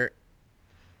 honestly, they're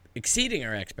exceeding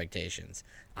our expectations.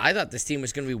 I thought this team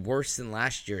was going to be worse than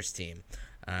last year's team.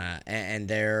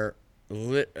 And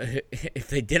if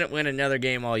they didn't win another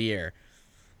game all year,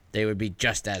 they would be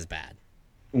just as bad.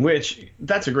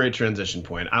 That's a great transition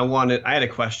point. I had a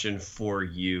question for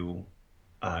you,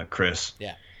 Chris.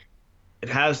 Yeah. It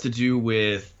has to do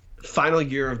with final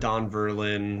year of Don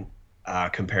Verlin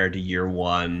compared to year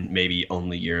one, maybe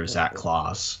only year of Zach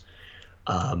Kloss.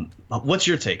 What's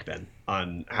your take, Ben,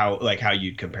 on how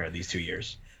you'd compare these 2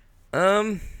 years?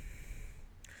 God,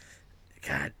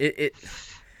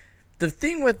 the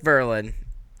thing with Verlin,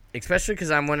 especially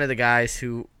because I'm one of the guys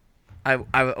who I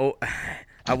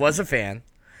was a fan.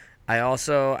 I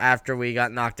also, after we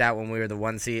got knocked out when we were the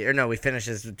 1 seed, or no, we finished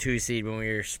as the 2 seed when we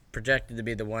were projected to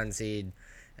be the 1 seed,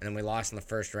 and then we lost in the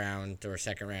first round or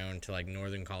second round to like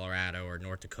Northern Colorado or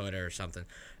North Dakota or something.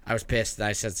 I was pissed, and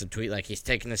I said some tweet like, he's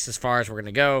taking us as far as we're going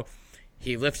to go.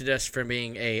 He lifted us from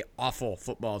being a awful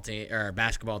football team or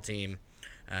basketball team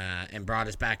and brought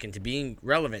us back into being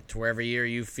relevant to where every year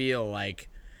you feel like,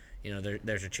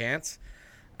 there's a chance.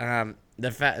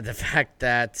 The fact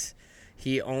that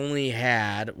he only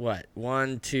had,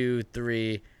 1, 2,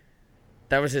 3,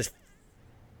 that was his,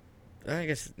 I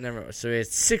guess, never, so he had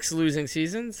 6 losing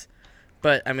seasons.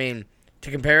 But, I mean,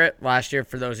 to compare it, last year,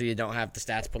 for those of you who don't have the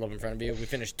stats pulled up in front of you, we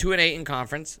finished 2-8 in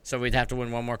conference, so we'd have to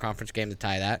win one more conference game to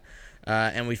tie that.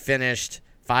 And we finished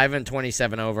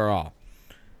 5-27 overall.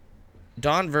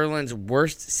 Don Verlin's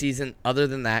worst season other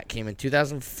than that came in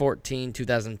 2014,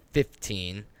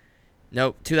 2015.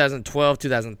 Nope, 2012,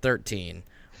 2013,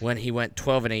 when he went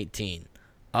 12-18.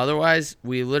 Otherwise,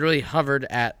 we literally hovered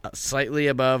at slightly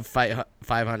above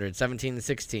 500, 17 and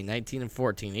 16, 19 and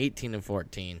 14, 18 and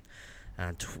 14.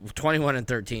 21 and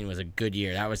 13 was a good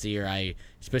year. That was the year I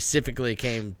specifically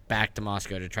came back to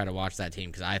Moscow to try to watch that team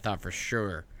because I thought for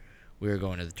sure we were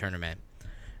going to the tournament.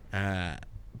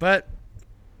 But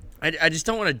I just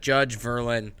don't want to judge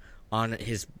Verlin on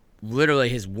his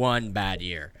one bad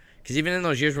year. Because even in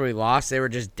those years where we lost, they were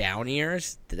just down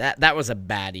years. That was a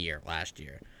bad year last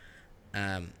year.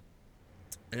 And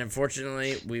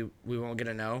unfortunately, we won't get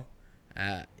to know.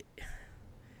 I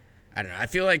don't know. I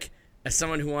feel like as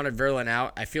someone who wanted Verlin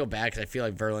out, I feel bad because I feel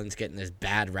like Verlin's getting this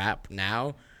bad rap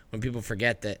now when people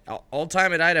forget that all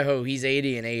time at Idaho, he's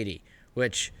 80 and 80,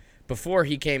 which before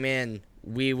he came in,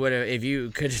 we would have, if you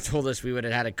could have told us, we would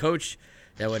have had a coach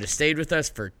that would have stayed with us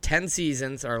for 10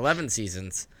 seasons or 11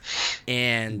 seasons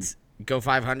and go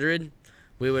 500.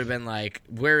 We would have been like,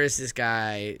 where is this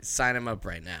guy? Sign him up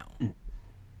right now.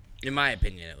 In my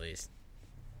opinion, at least.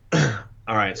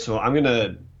 All right, so I'm going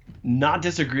to not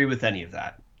disagree with any of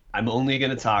that. I'm only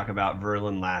going to talk about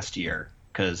Verlin last year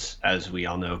because, as we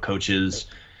all know, coaches...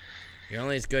 You're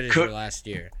only as good as your last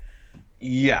year.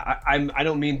 Yeah, I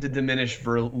don't mean to diminish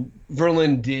Verlin.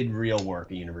 Verlin did real work at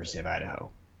the University of Idaho,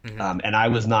 and I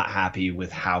was not happy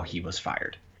with how he was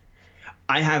fired.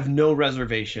 I have no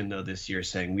reservation, though, this year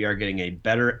saying we are getting a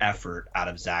better effort out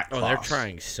of Zach Kloss. Oh, they're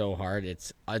trying so hard.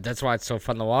 That's why it's so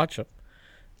fun to watch them.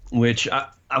 Which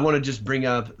I want to just bring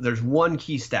up. There's one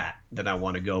key stat that I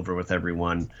want to go over with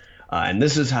everyone. And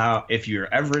this is how, if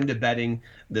you're ever into betting,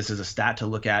 this is a stat to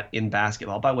look at in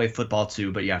basketball. By the way, football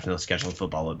too, but you have to know scheduling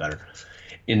football a little better.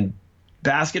 In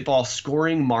basketball,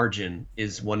 scoring margin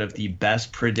is one of the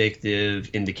best predictive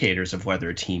indicators of whether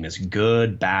a team is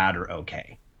good, bad, or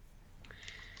okay.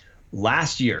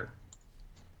 Last year,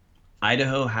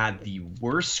 Idaho had the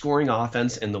worst scoring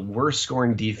offense and the worst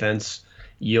scoring defense,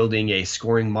 yielding a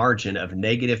scoring margin of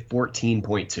negative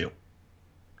 14.2.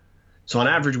 So on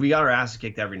average, we got our asses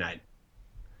kicked every night.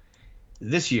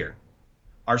 This year,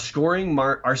 our scoring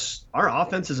our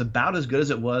offense is about as good as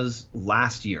it was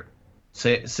last year.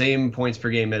 Same points per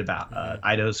game at about.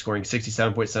 Idaho's scoring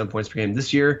 67.7 points per game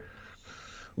this year.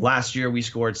 Last year, we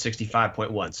scored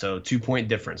 65.1, so 2-point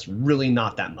difference. Really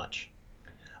not that much.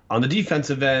 On the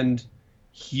defensive end,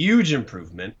 huge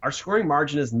improvement. Our scoring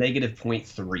margin is negative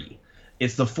 0.3.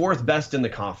 It's the fourth best in the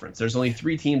conference. There's only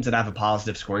 3 teams that have a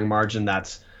positive scoring margin.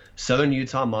 That's Southern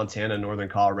Utah, Montana, Northern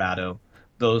Colorado.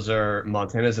 Those are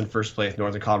Montana's in first place.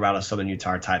 Northern Colorado, Southern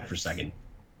Utah are tied for second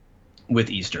with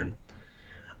Eastern.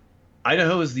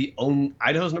 Idaho's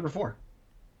number 4,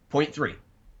 0.3.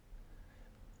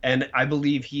 And I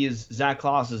believe Zach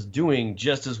Kloss is doing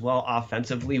just as well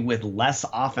offensively with less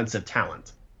offensive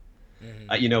talent.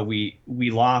 Mm-hmm. We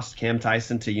lost Cam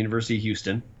Tyson to University of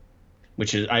Houston,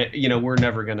 which is, we're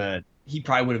never going to, he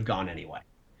probably would have gone anyway.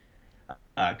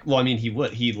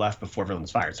 He left before Verlin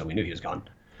was fired, so we knew he was gone.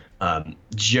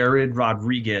 Jared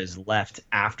Rodriguez left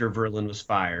after Verlin was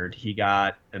fired. He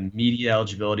got immediate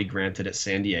eligibility granted at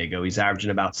San Diego. He's averaging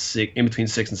about between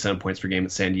 6 and 7 points per game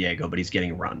at San Diego, but he's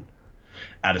getting run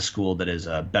at a school that is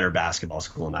a better basketball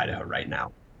school in Idaho right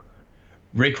now.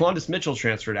 Raquandis Mitchell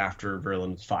transferred after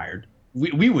Verlin was fired.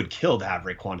 We would kill to have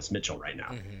Raquandis Mitchell right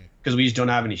now because we just don't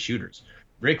have any shooters.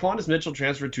 Raquandis Mitchell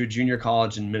transferred to a junior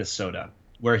college in Minnesota,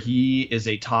 where he is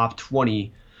a top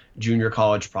 20 junior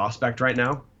college prospect right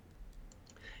now.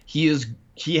 He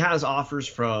has offers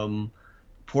from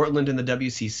Portland in the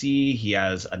WCC. He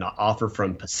has an offer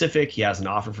from Pacific. He has an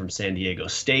offer from San Diego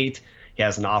State. He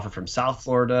has an offer from South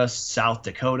Florida, South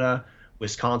Dakota,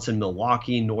 Wisconsin,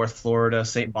 Milwaukee, North Florida,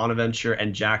 St. Bonaventure,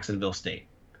 and Jacksonville State.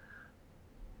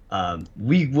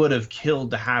 We would have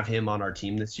killed to have him on our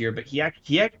team this year, but he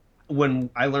when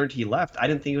I learned he left, I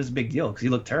didn't think it was a big deal because he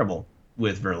looked terrible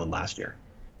with Verlin last year.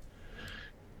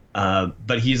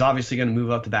 But he's obviously going to move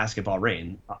up to basketball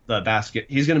reign.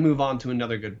 He's going to move on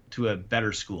to a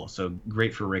better school. So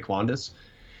great for Raquandis.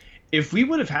 If we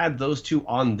would have had those two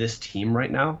on this team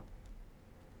right now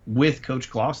with Coach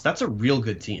Kloss, that's a real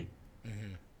good team.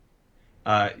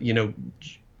 Mm-hmm.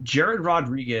 Jared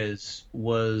Rodriguez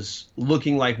was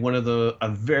looking like he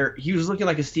was looking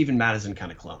like a Steven Madison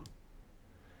kind of clone.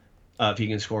 If he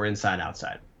can score inside,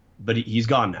 outside. But he's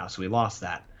gone now, so we lost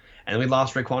that. And we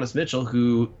lost Raquandis Mitchell,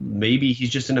 who maybe he's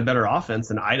just in a better offense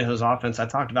than Idaho's offense. I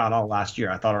talked about all last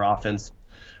year. I thought our offense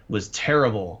was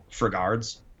terrible for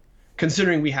guards,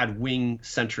 considering we had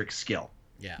wing-centric skill.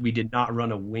 Yeah. We did not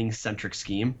run a wing-centric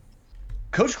scheme.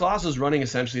 Coach Kloss is running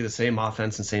essentially the same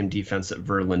offense and same defense that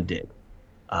Verlin did.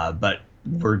 But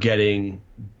we're getting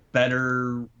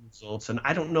better results. And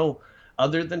I don't know,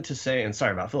 other than to say, and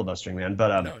sorry about filibustering, man,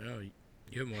 but no,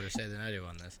 You have more to say than I do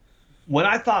on this. What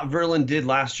I thought Verlin did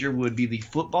last year would be the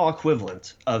football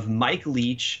equivalent of Mike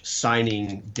Leach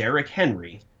signing Derrick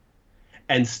Henry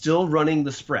and still running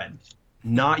the spread,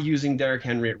 not using Derrick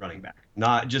Henry at running back,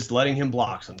 not just letting him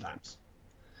block sometimes.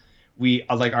 We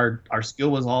like our skill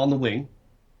was all on the wing,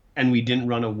 and we didn't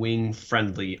run a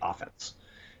wing-friendly offense.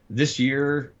 This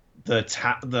year, the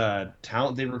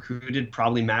talent they recruited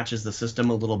probably matches the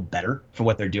system a little better for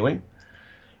what they're doing.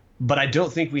 But I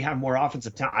don't think we have more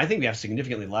offensive talent. I think we have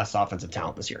significantly less offensive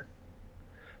talent this year.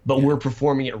 But we're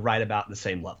performing at right about the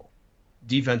same level.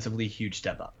 Defensively, huge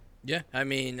step up. Yeah, I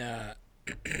mean, I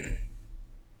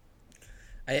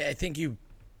think you,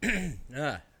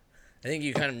 I think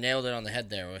you kind of nailed it on the head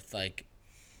there with like,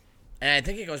 and I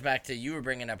think it goes back to you were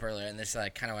bringing up earlier, and this is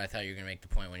like kind of what I thought you were going to make the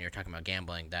point when you were talking about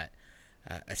gambling, that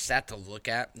a stat to look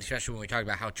at, especially when we talk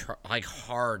about how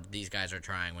hard these guys are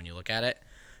trying when you look at it.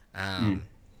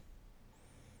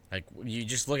 Like, you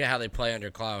just look at how they play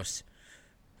under Klaus.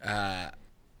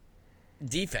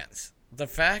 Defense. The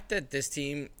fact that this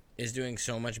team is doing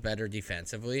so much better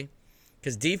defensively,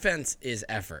 because defense is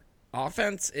effort.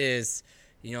 Offense is,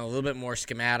 a little bit more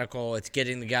schematical. It's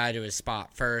getting the guy to his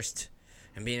spot first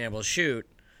and being able to shoot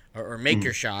or make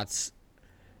your shots.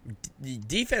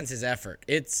 Defense is effort.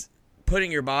 It's putting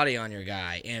your body on your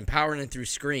guy and powering him through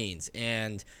screens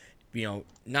and,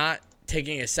 not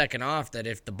taking a second off, that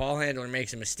if the ball handler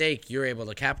makes a mistake, you're able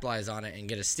to capitalize on it and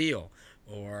get a steal.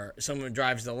 Or someone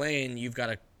drives the lane, you've got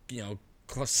to,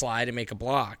 slide and make a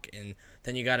block. And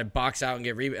then you got to box out and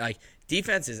get rebound. Like,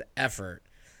 defense is effort.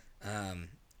 And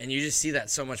you just see that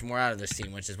so much more out of this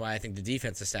team, which is why I think the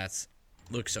defensive stats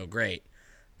look so great.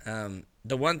 The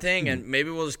one thing, and maybe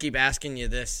we'll just keep asking you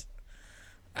this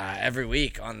every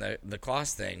week on the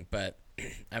Klaus thing, but,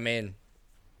 I mean,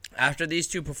 after these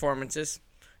two performances,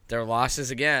 their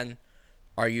losses again,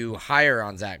 are you higher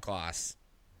on Zach Klaus?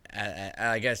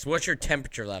 I guess, what's your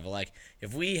temperature level? Like,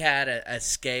 if we had a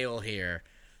scale here,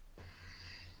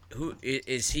 who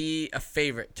is he a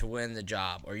favorite to win the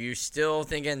job? Or are you still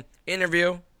thinking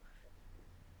interview,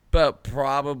 but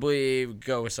probably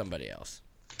go with somebody else?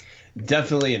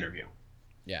 Definitely interview.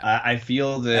 Yeah. I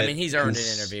feel that... I mean, he's earned an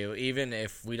interview. Even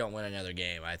if we don't win another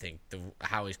game, I think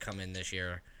how he's come in this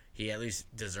year, he at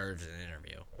least deserves an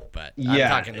interview. But I'm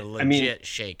talking a legit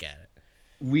shake at it.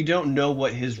 We don't know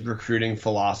what his recruiting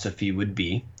philosophy would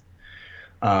be.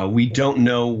 We don't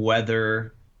know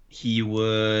whether he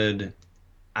would...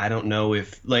 I don't know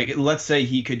if... Like, let's say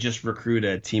he could just recruit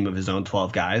a team of his own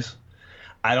 12 guys.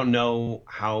 I don't know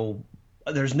how...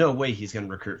 There's no way he's going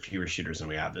to recruit fewer shooters than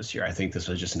we have this year. I think this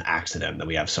was just an accident that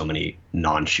we have so many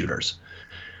non-shooters.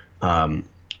 I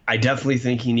definitely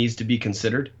think he needs to be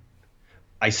considered.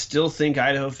 I still think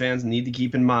Idaho fans need to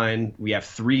keep in mind we have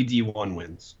 3 D1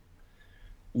 wins.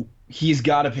 He's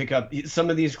got to pick up... Some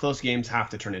of these close games have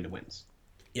to turn into wins.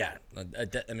 Yeah,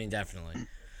 I mean, definitely.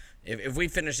 If we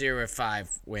finish the year with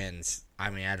 5 wins, I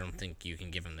mean, I don't think you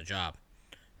can give him the job.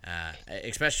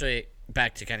 Especially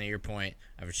back to kind of your point,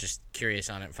 I was just curious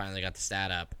on it. Finally got the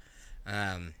stat up.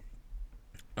 In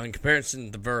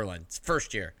comparison to Verlin's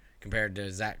first year compared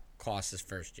to Zach Klaus's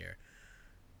first year,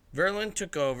 Verlin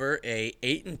took over a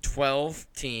 8-12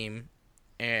 team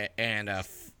and a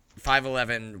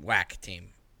 5-11 WAC team,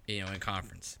 in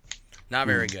conference. Not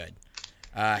very good.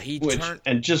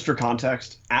 And just for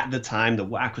context, at the time, the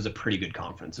WAC was a pretty good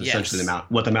conference. Essentially,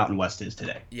 what the Mountain West is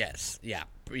today. Yes, yeah,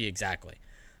 exactly.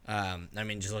 I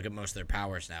mean, just look at most of their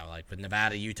powers now. Like with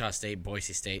Nevada, Utah State,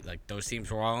 Boise State, like those teams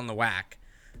were all in the WAC.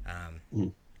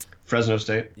 Fresno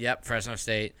State. Yep, Fresno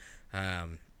State.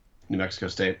 New Mexico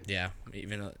State. Yeah,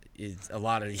 even a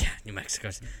lot of New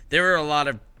Mexico. There were a lot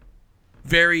of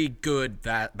very good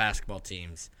basketball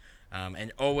teams,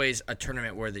 and always a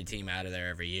tournament-worthy team out of there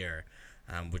every year,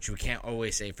 which we can't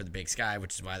always say for the Big Sky,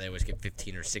 which is why they always get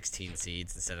 15 or 16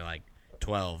 seeds instead of like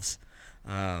 12s.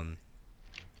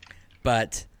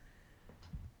 But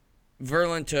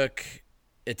Verlin took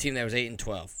a team that was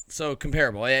 8-12, so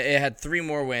comparable. It had 3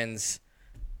 more wins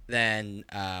than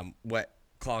what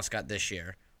Klaus got this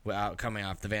year, coming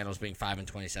off the Vandals being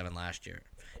 5-27 last year,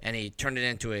 and he turned it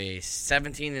into a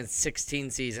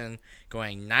 17-16 season,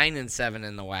 going 9-7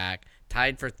 in the WAC,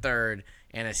 tied for 3rd,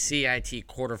 and a CIT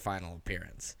quarterfinal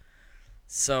appearance.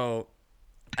 So,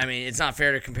 I mean, it's not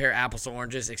fair to compare apples to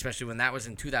oranges, especially when that was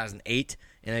in 2008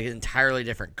 in an entirely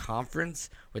different conference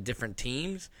with different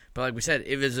teams. But like we said,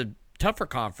 it was a tougher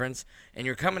conference, and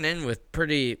you're coming in with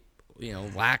pretty,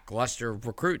 lackluster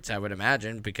recruits, I would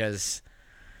imagine, because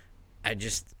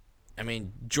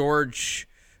George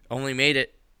only made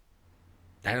it.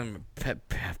 I don't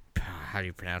how do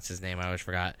you pronounce his name? I always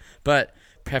forgot. But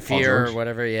Peffier or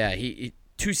whatever, yeah, he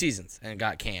 2 seasons and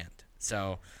got canned.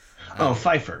 So,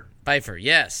 Pfeiffer. Pfeiffer,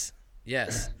 yes. Yeah.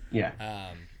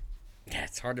 Yeah,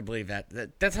 it's hard to believe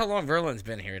that's how long Verlin's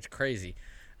been here. It's crazy.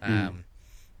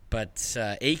 But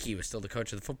Akey was still the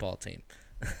coach of the football team.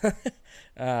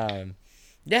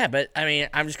 Yeah, but I mean,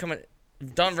 I'm just coming.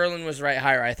 Don Verlin was the right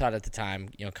hire, I thought at the time.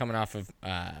 Coming off of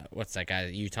what's that guy?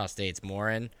 Utah State's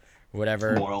Morin,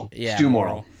 whatever. Morrill. Yeah, Stu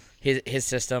Morrill. His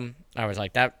system. I was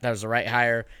like, that was the right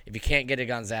hire. If you can't get a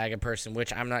Gonzaga person,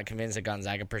 which I'm not convinced a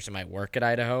Gonzaga person might work at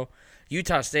Idaho,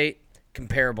 Utah State,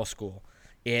 comparable school.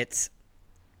 It's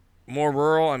more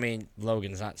rural. I mean,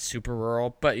 Logan's not super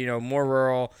rural, but more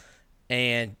rural.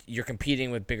 And you're competing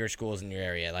with bigger schools in your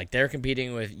area. Like they're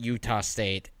competing with Utah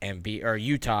State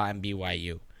Utah and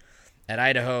BYU. At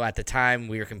Idaho, at the time,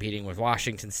 we were competing with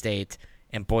Washington State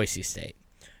and Boise State.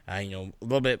 A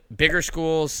little bit bigger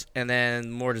schools and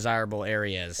then more desirable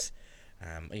areas.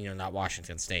 Not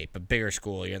Washington State, but bigger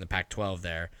school. You're in the Pac-12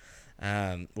 there.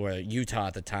 Where Utah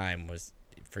at the time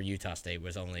for Utah State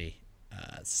was only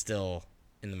still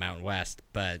in the Mountain West.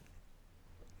 But,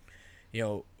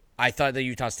 I thought the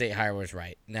Utah State hire was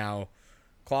right. Now,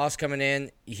 Claus coming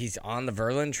in, he's on the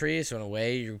Verlin tree, so in a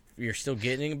way you're still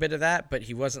getting a bit of that, but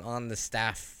he wasn't on the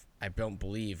staff, I don't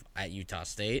believe, at Utah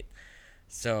State.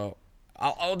 So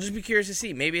I'll just be curious to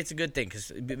see. Maybe it's a good thing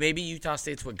because maybe Utah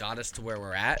State's what got us to where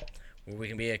we're at, where we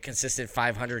can be a consistent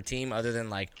 500 team other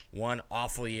than like one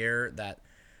awful year that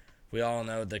we all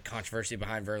know the controversy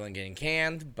behind Verlin getting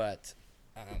canned. But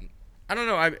I don't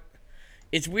know.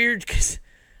 It's weird because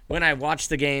when I watch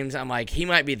the games, I'm like, he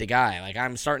might be the guy. Like,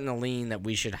 I'm starting to lean that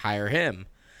we should hire him.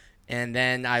 And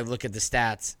then I look at the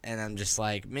stats, and I'm just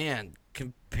like, man,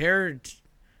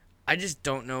 I just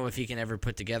don't know if he can ever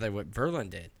put together what Verlin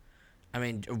did. I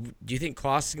mean, do you think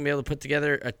Claus is going to be able to put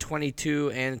together a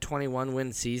 22 and 21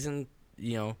 win season?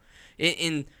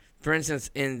 For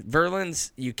instance, in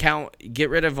Verlin's, get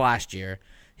rid of last year.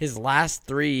 His last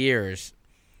 3 years,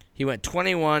 he went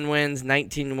 21 wins,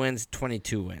 19 wins,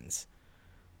 22 wins.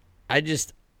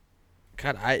 You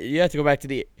have to go back to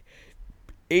the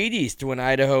 80s to when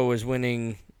Idaho was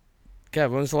winning.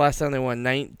 God, when was the last time they won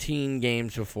 19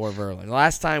 games before Verlin? The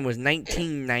last time was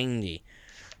 1990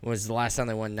 was the last time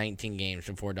they won 19 games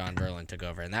before Don Verlin took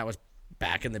over. And that was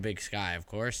back in the Big Sky, of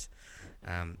course.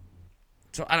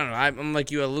 So, I don't know. I'm like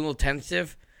you, a little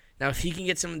tentative. Now, if he can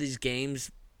get some of these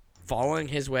games falling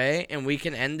his way and we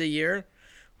can end the year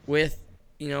with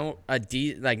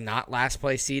not last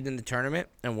place seed in the tournament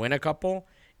and win a couple,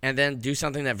 and then do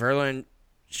something that Verlin,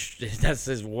 that's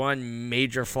his one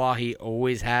major flaw he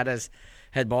always had as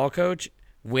head ball coach,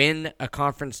 win a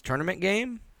conference tournament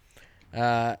game,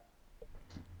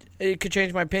 it could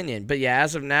change my opinion. But yeah,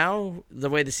 as of now, the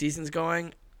way the season's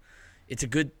going, it's a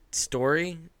good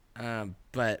story,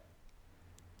 but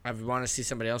I want to see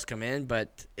somebody else come in,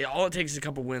 but all it takes is a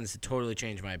couple wins to totally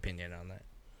change my opinion on that.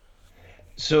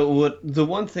 So the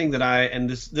one thing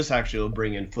that this actually will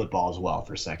bring in football as well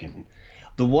for a second.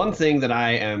 The one thing that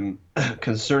I am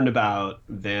concerned about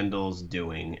Vandals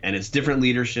doing, and it's different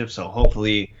leadership, so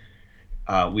hopefully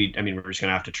we're just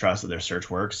gonna have to trust that their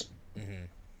search works. Mm-hmm.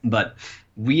 But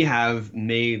we have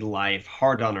made life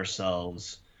hard on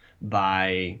ourselves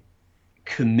by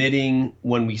committing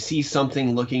when we see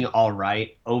something looking all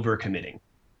right, over committing.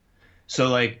 So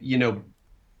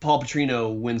Paul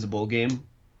Petrino wins a bowl game.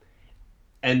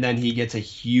 And then he gets a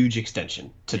huge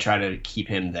extension to try to keep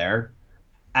him there.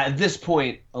 At this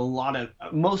point,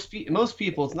 most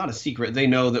people, it's not a secret. They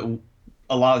know that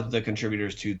a lot of the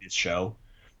contributors to this show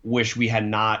wish we had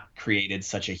not created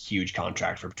such a huge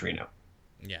contract for Petrino.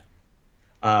 Yeah.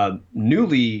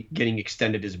 Newly getting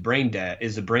extended is a brain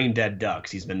dead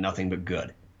ducks. He's been nothing but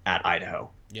good at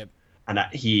Idaho. Yep. And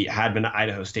he had been at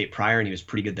Idaho State prior, and he was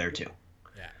pretty good there too.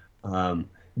 Yeah.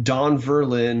 Don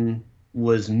Verlin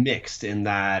was mixed in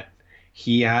that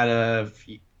he had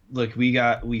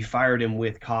we fired him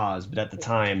with cause, but at the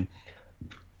time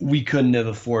we couldn't have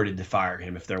afforded to fire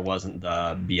him if there wasn't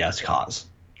the BS cause.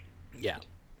 Yeah.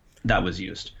 That was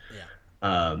used.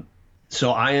 Yeah.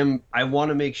 So I want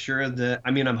to make sure that,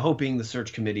 I'm hoping the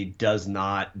search committee does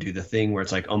not do the thing where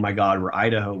it's like, oh my God, we're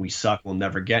Idaho, we suck, we'll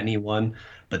never get anyone.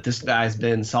 But this guy's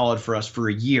been solid for us for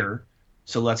a year,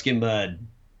 so let's give him a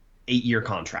 8-year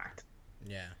contract.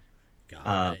 Yeah.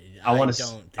 God, I want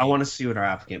to see what our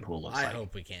applicant pool looks like. I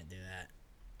hope we can't do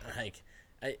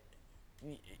that.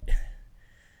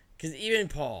 Because even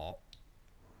Paul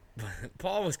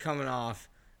was coming off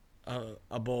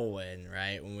a bowl win,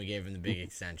 right, when we gave him the big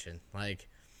extension. Like,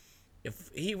 if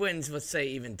he wins, let's say,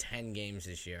 even 10 games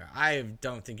this year, I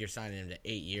don't think you're signing him to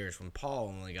 8 years when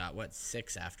Paul only got,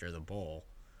 6 after the bowl.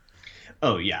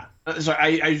 Oh yeah.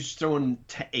 Sorry, I just throwing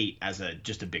to 8 as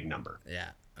just a big number, Yeah.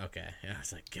 Okay. Yeah, I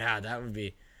was like, God, that would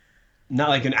be. not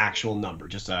like an actual number,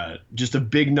 just a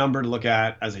big number to look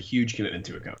at as a huge commitment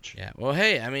to a coach. Yeah. Well,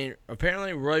 hey, I mean,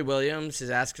 apparently Roy Williams is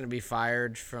asking to be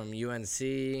fired from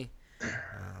UNC.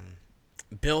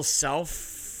 Bill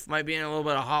Self might be in a little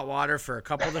bit of hot water for a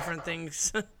couple different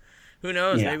things. Who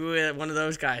knows? Yeah. Maybe one of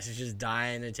those guys is just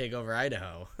dying to take over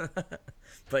Idaho.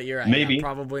 But you're right. Maybe. Yeah,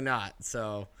 probably not.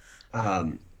 So.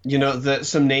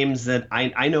 Some names that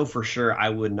I know for sure, I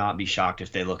would not be shocked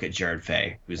if they look at Jared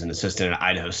Fay, who's an assistant at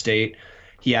Idaho State.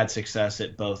 He had success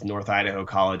at both North Idaho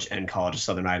College and College of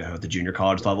Southern Idaho at the junior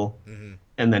college level. Mm-hmm.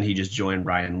 And then he just joined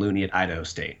Ryan Looney at Idaho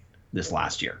State this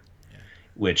last year,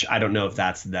 which I don't know if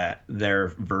that's their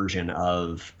version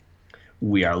of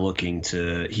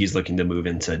he's looking to move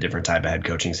into a different type of head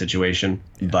coaching situation.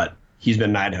 Yeah. But he's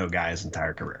been an Idaho guy his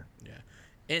entire career. Yeah.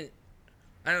 And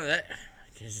I don't know that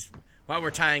while we're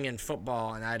tying in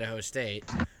football and Idaho State,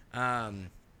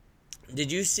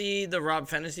 did you see the Rob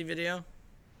Fennessy video?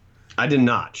 I did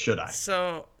not. Should I?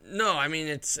 So no, I mean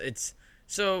it's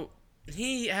so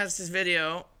he has this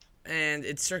video and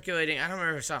it's circulating. I don't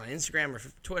remember if it's on Instagram or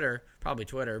Twitter, probably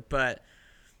Twitter, but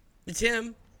it's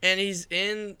him and he's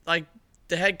in like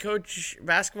the head coach,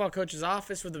 basketball coach's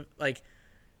office with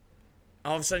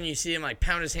all of a sudden you see him like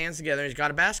pound his hands together and he's got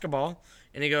a basketball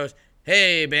and he goes,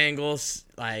 "Hey Bengals,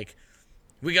 like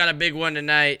we got a big one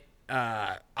tonight.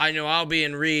 I know I'll be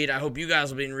in Reed. I hope you guys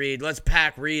will be in Reed. Let's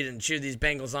pack Reed and cheer these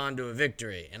Bengals on to a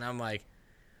victory." And I'm like,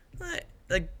 what?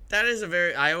 Like that is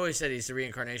I always said he's the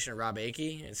reincarnation of Rob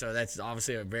Akey, and so that's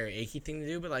obviously a very Akey thing to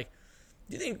do. But like,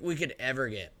 do you think we could ever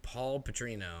get Paul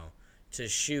Petrino to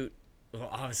shoot? Well,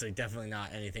 obviously, definitely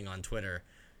not anything on Twitter,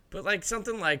 but like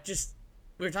something like just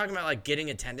we were talking about like getting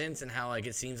attendance and how like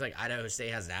it seems like Idaho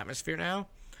State has an atmosphere now.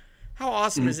 How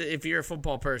awesome is it if you're a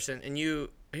football person and you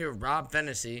hear Rob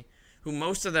Fennessy, who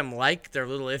most of them like, they're a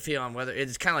little iffy on whether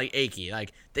it's kind of like Akey.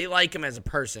 Like they like him as a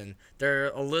person. They're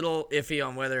a little iffy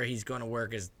on whether he's going to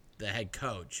work as the head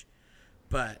coach.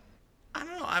 But I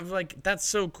don't know. I'm like, that's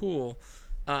so cool.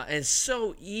 And it's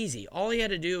so easy. All he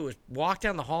had to do was walk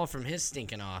down the hall from his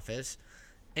stinking office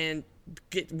and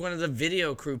get one of the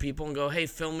video crew people and go, "Hey,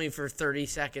 film me for 30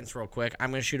 seconds real quick.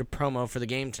 I'm going to shoot a promo for the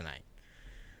game tonight."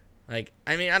 Like,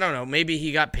 I mean, I don't know. Maybe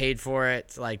he got paid for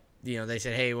it. Like, they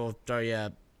said, "Hey, we'll throw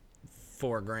you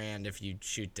 $4,000 if you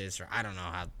shoot this," or I don't know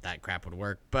how that crap would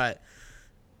work. But,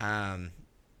 I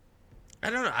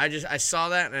don't know. I saw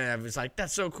that and I was like,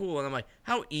 that's so cool. And I'm like,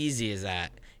 how easy is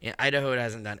that? And Idaho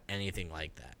hasn't done anything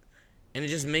like that. And it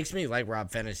just makes me like Rob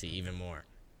Fennessy even more.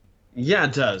 Yeah,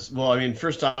 it does. Well, I mean,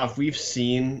 first off, we've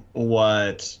seen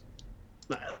look,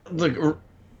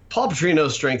 Paul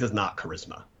Petrino's strength is not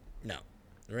charisma. No.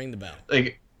 Ring the bell.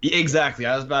 Like, exactly.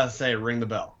 I was about to say ring the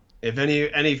bell. If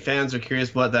any fans are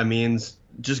curious what that means,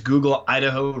 just Google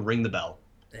Idaho ring the bell.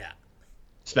 Yeah.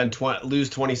 Lose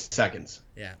 20 seconds.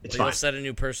 Yeah. It's fine. fine. You'll set a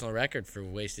new personal record for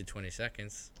wasted 20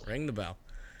 seconds. Ring the bell.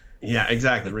 Yeah,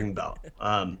 exactly. Ring the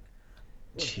bell.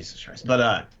 Jesus Christ.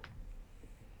 But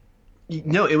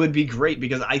no, it would be great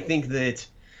because I think that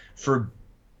for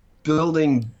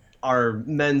building our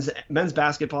men's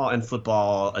basketball and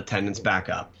football attendance back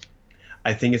up,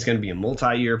 I think it's going to be a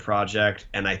multi-year project,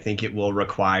 and I think it will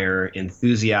require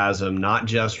enthusiasm, not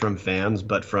just from fans,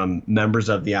 but from members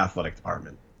of the athletic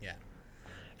department.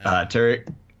 Yeah. Dr.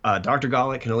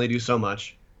 Golick can only do so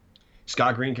much.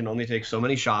 Scott Green can only take so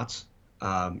many shots,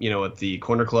 at the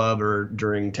corner club or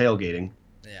during tailgating.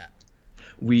 Yeah.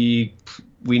 We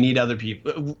need other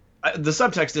people. The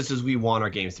subtext is we want our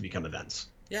games to become events.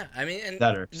 Yeah, I mean,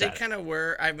 and they kind of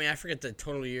were. I mean, I forget the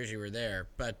total years you were there,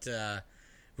 but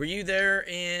were you there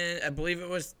in, I believe it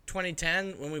was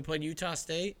 2010 when we played Utah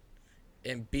State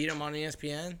and beat them on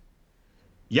ESPN?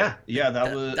 Yeah,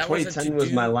 that was 2010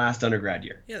 was my last undergrad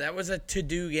year. Yeah, that was a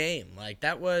to-do game. Like,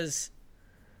 that was...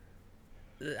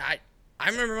 I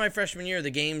remember my freshman year, the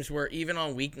games were, even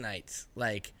on weeknights,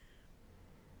 like,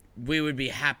 we would be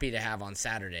happy to have on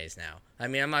Saturdays now. I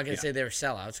mean, I'm not going to say they were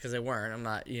sellouts, because they weren't. I'm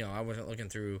not, I wasn't looking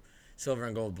through silver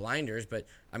and gold blinders, but,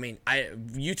 I mean,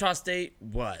 Utah State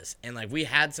was, and, like, we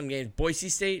had some games. Boise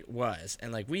State was,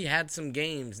 and, like, we had some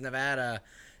games, Nevada,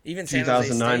 even San Jose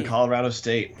State. 2009 Colorado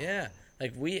State. Yeah.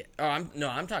 Like,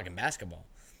 I'm talking basketball.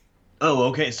 Oh,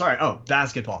 okay. Sorry. Oh,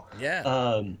 basketball. Yeah.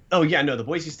 The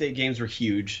Boise State games were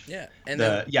huge. Yeah.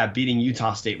 And beating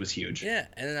Utah State was huge. Yeah.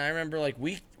 And then I remember, like,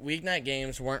 weeknight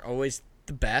games weren't always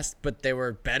the best, but they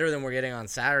were better than we're getting on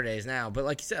Saturdays now. But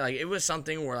like you said, like, it was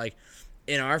something where, like,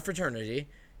 in our fraternity,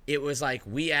 it was like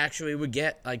we actually would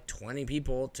get, like, 20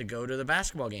 people to go to the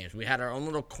basketball games. We had our own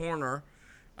little corner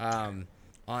on,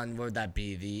 what would that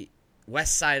be,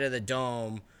 west side of the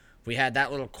dome, we had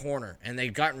that little corner, and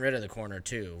they'd gotten rid of the corner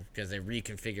too because they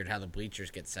reconfigured how the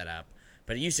bleachers get set up.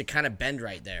 But it used to kind of bend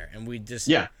right there, and we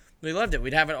loved it.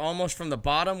 We'd have it almost from the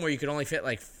bottom where you could only fit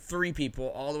like 3 people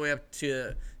all the way up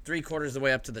to 3/4 of the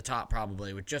way up to the top,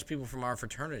 probably with just people from our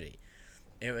fraternity.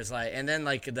 It was like, and then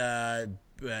like the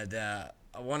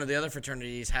one of the other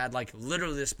fraternities had like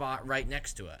literally the spot right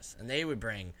next to us, and they would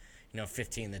bring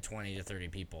 15 to 20 to 30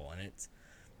 people, and it's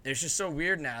just so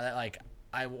weird now that like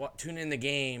I tune in the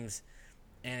games,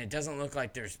 and it doesn't look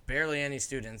like there's barely any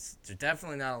students. There's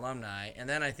definitely not alumni, and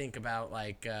then I think about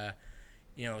like the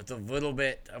little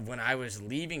bit of when I was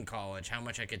leaving college, how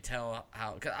much I could tell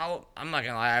how. Cause I'm not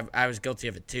gonna lie, I was guilty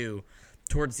of it too.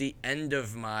 Towards the end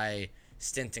of my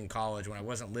stint in college, when I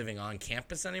wasn't living on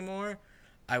campus anymore,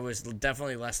 I was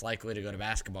definitely less likely to go to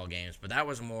basketball games. But that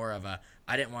was more of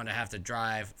I didn't want to have to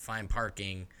drive, find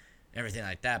parking, everything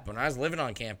like that. But when I was living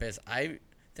on campus, I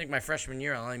think my freshman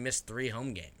year I only missed 3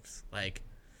 home games. Like,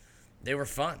 they were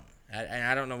fun, and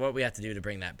I don't know what we have to do to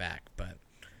bring that back. But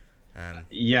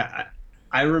yeah,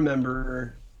 I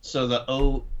remember. So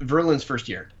Verlin's first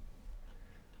year,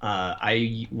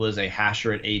 I was a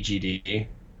hasher at AGD.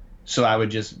 So I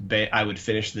would I would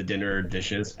finish the dinner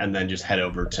dishes and then just head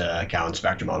over to Callan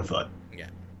Spectrum on foot.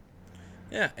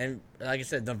 Yeah, and like I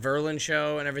said, the Verlin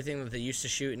show and everything that they used to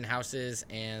shoot in houses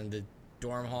and the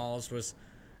dorm halls was,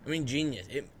 genius.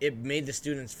 It made the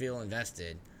students feel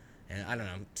invested, and I don't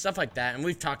know, stuff like that. And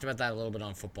we've talked about that a little bit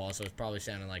on football, so it's probably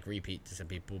sounding like repeat to some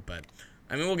people, but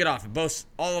we'll get off it.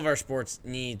 All of our sports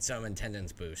need some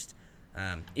attendance boost,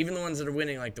 even the ones that are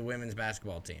winning, like the women's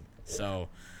basketball team. So.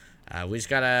 We just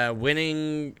got a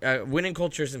winning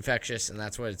culture is infectious, and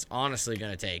that's what it's honestly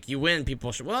going to take. You win,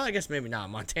 people should. Well, I guess maybe not.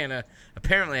 Montana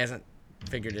apparently hasn't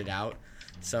figured it out,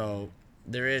 so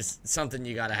there is something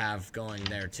you got to have going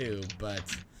there too. But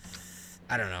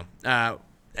I don't know.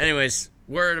 Anyways,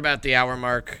 word about the hour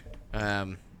mark.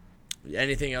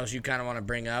 Anything else you kind of want to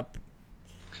bring up?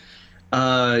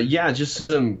 Yeah, just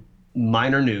some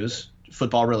minor news,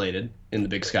 football related, in the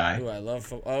Big Sky. Ooh, I love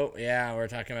football. Oh yeah, we're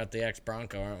talking about the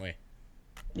ex-Bronco, aren't we?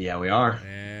 Yeah, we are.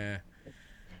 Yeah.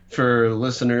 For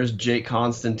listeners, Jake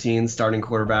Constantine, starting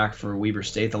quarterback for Weber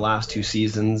State the last 2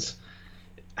 seasons,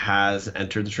 has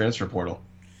entered the transfer portal.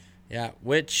 Yeah,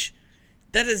 which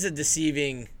that is a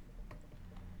deceiving.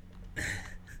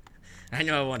 I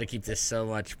know I want to keep this so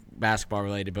much basketball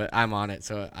related, but I'm on it,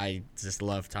 so I just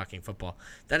love talking football.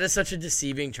 That is such a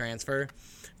deceiving transfer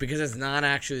because it's not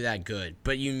actually that good.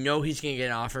 But he's going to get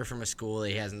an offer from a school that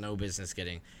he has no business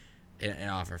getting an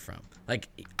offer from. Like,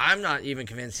 I'm not even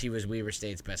convinced he was Weber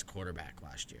State's best quarterback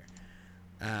last year.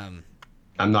 I'm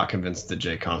not convinced that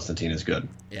Jake Constantine is good.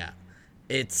 Yeah.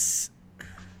 Do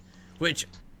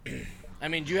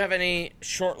you have any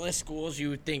shortlist schools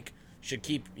you think should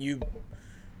keep an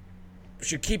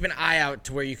eye out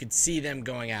to where you could see them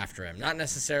going after him? Not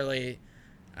necessarily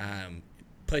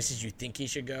places you think he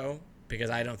should go,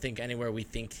 because I don't think anywhere we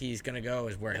think he's going to go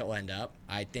is where he'll end up.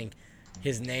 I think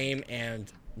his name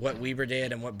and what Weber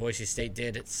did and what Boise State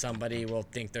did, somebody will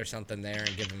think there's something there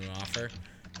and give him an offer.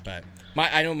 But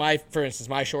for instance,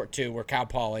 my short 2 were Cal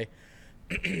Poly,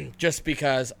 just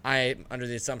because I'm under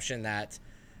the assumption that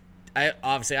I'm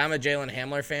a Jalen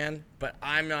Hamler fan, but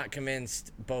I'm not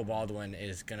convinced Bo Baldwin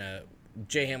is going to –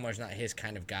 Jay Hamler's not his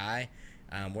kind of guy,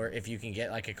 where if you can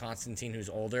get like a Constantine who's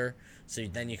older, so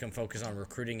then you can focus on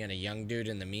recruiting in a young dude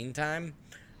in the meantime.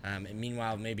 And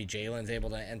meanwhile, maybe Jalen's able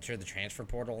to enter the transfer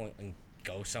portal and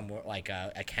go somewhere like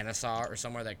a Kennesaw or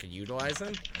somewhere that could utilize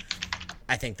him.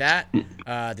 I think that.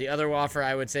 The other offer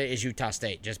I would say is Utah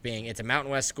State, just being it's a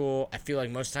Mountain West school. I feel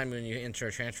like most of the time when you enter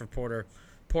a transfer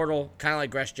portal, kind of like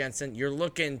Gresh Jensen, you're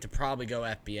looking to probably go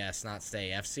FBS, not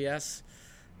stay FCS.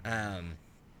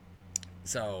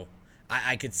 So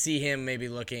I could see him maybe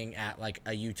looking at like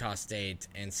a Utah State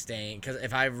and staying, because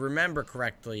if I remember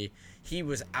correctly, he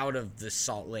was out of the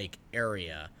Salt Lake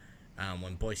area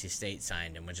when Boise State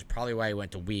signed him, which is probably why he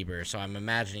went to Weber. So I'm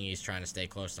imagining he's trying to stay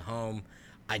close to home.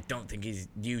 I don't think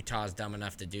Utah's dumb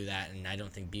enough to do that, and I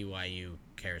don't think BYU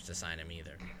cares to sign him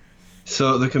either.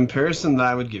 So the comparison that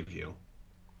I would give you,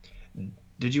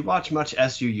 did you watch much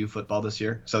SUU football this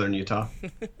year, Southern Utah?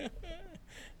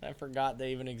 I forgot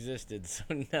they even existed, so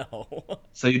no.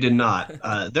 So you did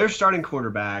not. Their starting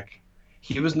quarterback,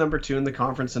 he was number 2 in the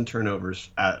conference in turnovers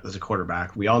as a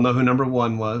quarterback. We all know who number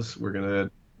 1 was. We're going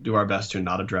to do our best to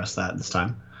not address that this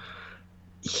time.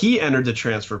 He entered the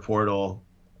transfer portal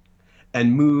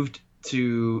and moved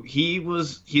to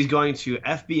he's going to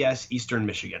FBS Eastern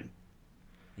Michigan.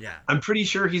 Yeah. I'm pretty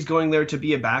sure he's going there to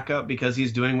be a backup because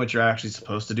he's doing what you're actually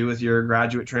supposed to do with your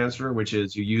graduate transfer, which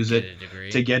is you use Get it a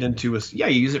degree. to get into you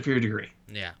use it for your degree.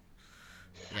 Yeah.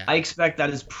 Yeah. I expect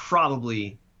that is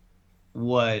probably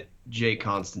what Jake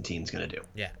Constantine's going to do.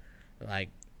 Yeah. Like,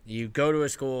 you go to a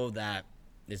school that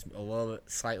is a little bit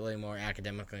slightly more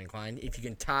academically inclined. If you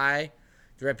can tie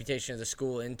the reputation of the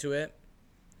school into it,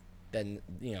 then,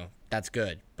 that's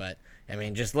good. But, I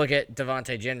mean, just look at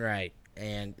Devontae Ginwright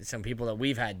and some people that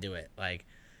we've had do it. Like,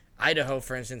 Idaho,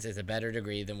 for instance, is a better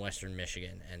degree than Western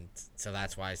Michigan. And so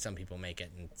that's why some people make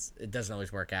it. And it doesn't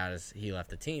always work out as he left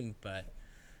the team. But,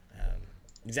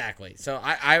 exactly. So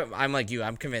I'm like you.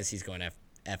 I'm convinced he's going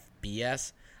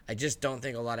FBS. I just don't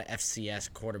think a lot of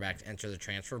FCS quarterbacks enter the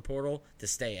transfer portal to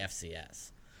stay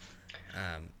FCS.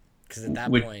 Because at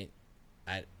that point,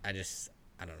 I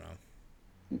don't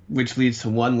know. Which leads to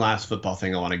one last football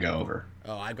thing I want to go over.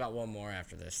 Oh, I've got one more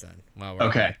after this then.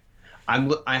 Okay.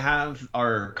 I have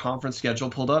our conference schedule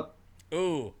pulled up.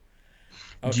 Ooh.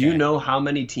 Okay. Do you know how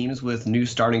many teams with new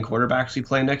starting quarterbacks we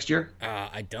play next year?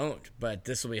 I don't, but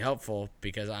this will be helpful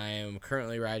because I am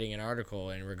currently writing an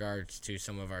article in regards to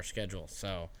some of our schedules,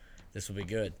 so this will be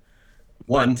good.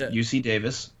 1, UC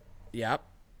Davis. Yep.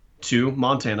 2,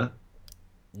 Montana.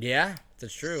 Yeah,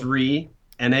 that's true. 3,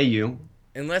 NAU.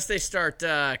 Unless they start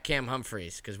Cam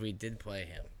Humphreys, because we did play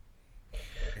him.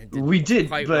 We did,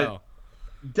 quite but well.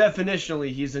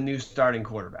 Definitionally, he's a new starting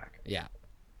quarterback. Yeah.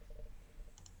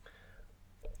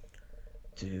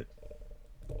 Dude.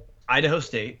 Idaho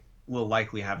State will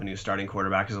likely have a new starting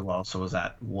quarterback as well. So was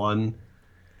that 1,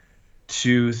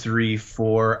 2, 3,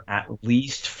 4, at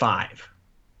least 5?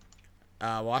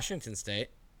 Washington State.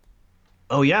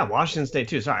 Oh yeah, Washington State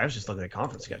too. Sorry, I was just looking at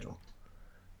conference schedule.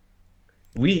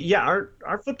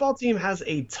 Our football team has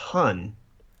a ton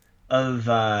of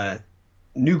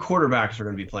new quarterbacks we're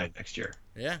going to be playing next year.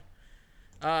 Yeah.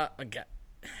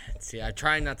 See, I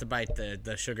try not to bite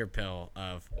the sugar pill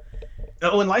of.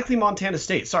 Oh, and likely Montana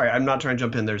State. Sorry, I'm not trying to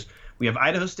jump in. We have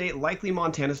Idaho State, likely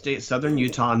Montana State, Southern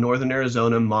Utah, Northern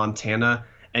Arizona, Montana,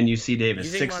 and UC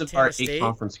Davis. 6 of our 8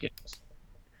 conference games.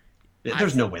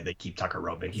 There's no way they keep Tucker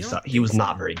Rovig. He was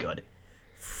not very good.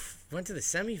 Went to the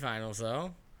semifinals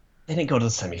though. They didn't go to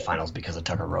the semifinals because of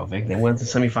Tucker Rovig. They went to the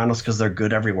semifinals because they're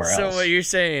good everywhere else. So what you're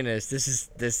saying is this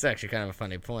is actually kind of a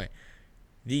funny point.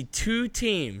 The 2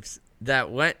 teams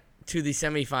that went to the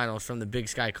semifinals from the Big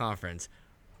Sky Conference,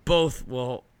 both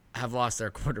will have lost their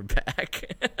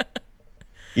quarterback.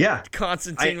 Yeah.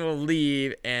 Constantine will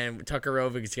leave, and Tucker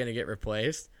Rovig is going to get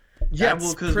replaced. Yeah,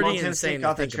 well, because Montana State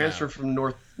got the transfer from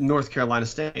North Carolina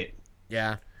State.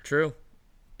 Yeah, true.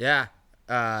 Yeah,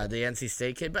 the NC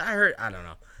State kid. But I don't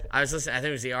know. I was listening. I think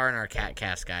it was the R&R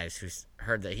Catcast guys who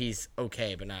heard that he's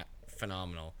okay, but not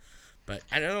phenomenal. But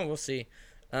I don't know. We'll see.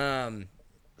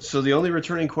 So the only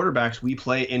returning quarterbacks we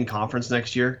play in conference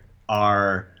next year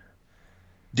are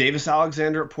Davis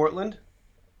Alexander at Portland,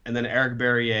 and then Eric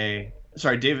Barrier.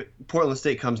 Sorry, Portland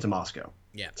State comes to Moscow.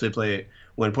 Yeah. So they play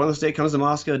when Portland State comes to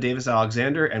Moscow, Davis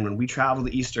Alexander, and when we travel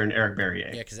to Eastern, Eric Barrier.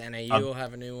 Yeah, because NAU will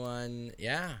have a new one.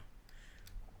 Yeah.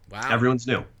 Wow. Everyone's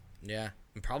new. Yeah,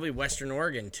 and probably Western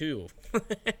Oregon too.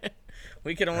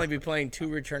 We could only be playing 2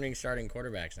 returning starting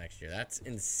quarterbacks next year. That's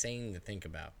insane to think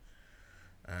about.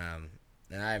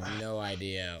 And I have no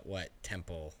idea what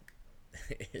Temple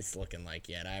is looking like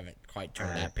yet. I haven't quite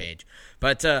turned that page.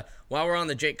 But while we're on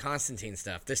the Jake Constantine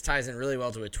stuff, this ties in really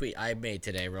well to a tweet I made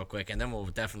today real quick, and then we'll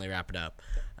definitely wrap it up.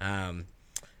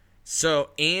 So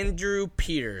Andy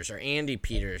Peters,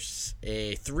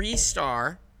 a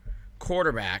 3-star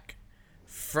quarterback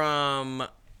from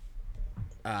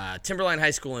Timberline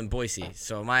High School in Boise,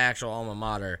 so my actual alma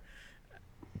mater,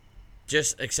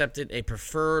 just accepted a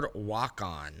preferred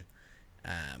walk-on.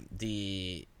 I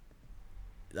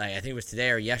think it was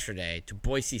today or yesterday, to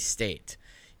Boise State,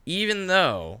 even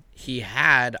though he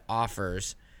had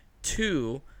offers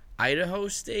to Idaho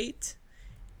State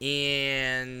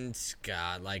and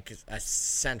like a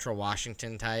Central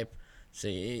Washington type, so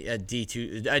a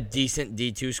decent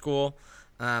D2 school,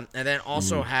 and then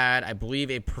also had, I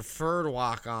believe, a preferred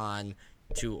walk-on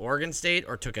to Oregon State,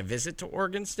 or took a visit to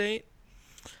Oregon State,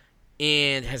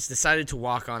 and has decided to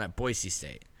walk on at Boise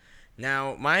State.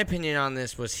 Now, my opinion on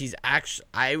this was he had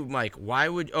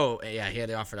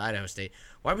the offer to Idaho State.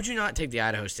 Why would you not take the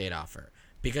Idaho State offer?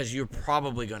 Because you're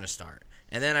probably going to start.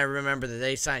 And then I remember that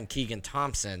they signed Keegan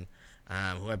Thompson,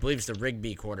 who I believe is the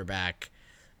Rigby quarterback.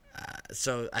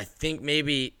 So I think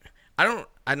maybe I don't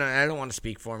want to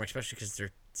speak for him, especially because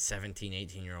they're 17,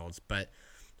 18-year-olds. But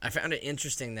I found it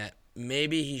interesting that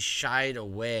maybe he shied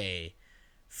away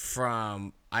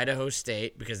from Idaho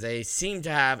State because they seem to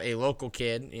have a local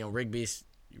kid. Rigby's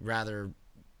rather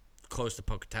close to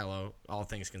Pocatello, all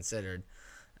things considered.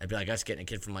 It'd be like us getting a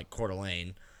kid from, like, Coeur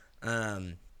d'Alene.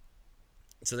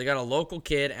 So they got a local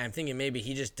kid, and I'm thinking maybe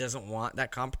he just doesn't want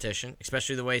that competition,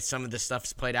 especially the way some of this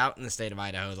stuff's played out in the state of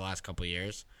Idaho the last couple of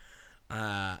years.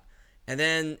 And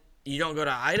then you don't go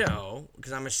to Idaho,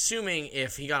 because I'm assuming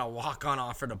if he got a walk-on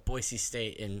offer to Boise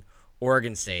State and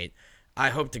Oregon State, I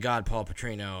hope to God Paul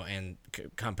Petrino and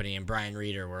company and Brian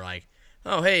Reeder were like,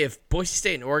 oh, hey, if Boise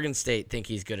State and Oregon State think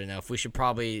he's good enough, we should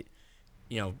probably,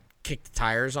 kick the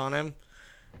tires on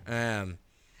him.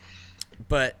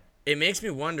 But it makes me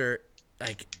wonder,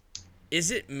 like,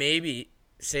 is it maybe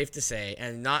safe to say,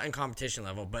 and not in competition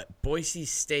level, but Boise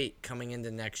State coming into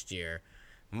next year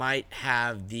might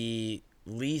have the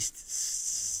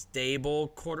least stable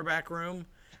quarterback room?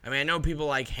 I mean, I know people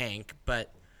like Hank,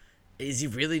 but is he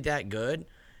really that good?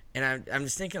 And I'm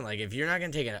just thinking, like, if you're not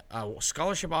going to take a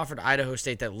scholarship offer to Idaho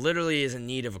State that literally is in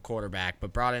need of a quarterback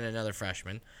but brought in another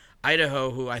freshman, Idaho,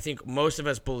 who I think most of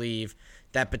us believe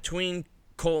that between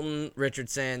Colton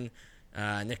Richardson,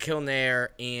 Nikhil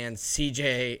Nair, and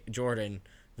C.J. Jordan,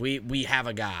 we have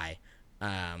a guy.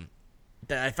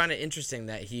 That I find it interesting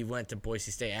that he went to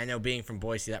Boise State. I know being from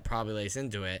Boise, that probably lays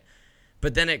into it.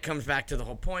 But then it comes back to the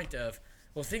whole point of,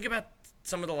 well, think about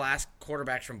some of the last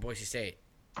quarterbacks from Boise State.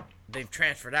 They've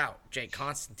transferred out, Jake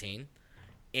Constantine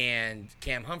and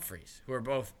Cam Humphreys, who are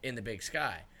both in the Big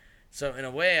Sky. So in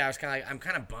a way, I'm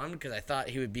kind of bummed because I thought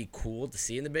he would be cool to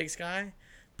see in the Big Sky.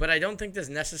 But I don't think this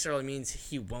necessarily means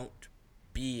he won't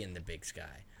be in the Big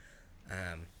Sky.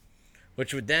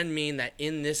 Which would then mean that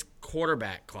in this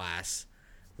quarterback class,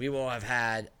 we will have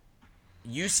had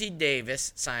UC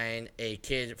Davis sign a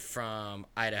kid from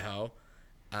Idaho.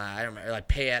 I don't remember, like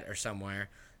Payette or somewhere.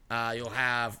 You'll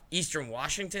have Eastern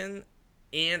Washington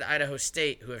and Idaho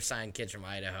State who have signed kids from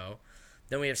Idaho.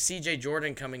 Then we have C.J.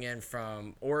 Jordan coming in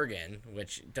from Oregon,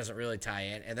 which doesn't really tie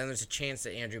in. And then there's a chance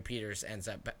that Andrew Peters ends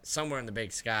up somewhere in the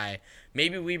Big Sky.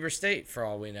 Maybe Weber State, for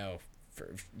all we know.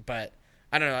 But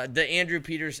I don't know. The Andrew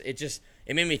Peters, it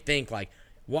made me think, like,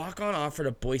 walk-on offer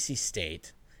to Boise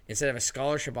State instead of a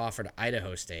scholarship offer to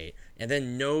Idaho State, and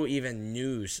then no even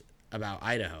news about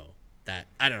Idaho. That,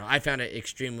 I don't know. I found it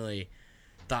extremely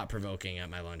thought-provoking at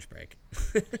my lunch break.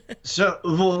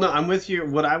 No, I'm with you.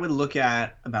 What I would look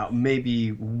at about maybe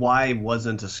why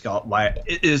wasn't a scholar? Why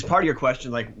is part of your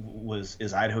question, like, was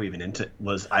Idaho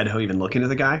even looking at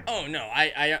the guy? Oh no,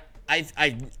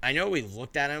 I know we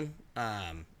looked at him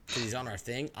because he's on our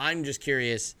thing. I'm just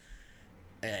curious.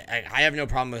 I have no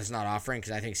problem with us not offering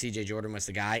because I think C.J. Jordan was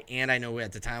the guy, and I know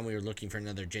at the time we were looking for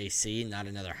another JC, not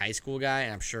another high school guy,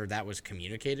 and I'm sure that was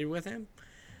communicated with him.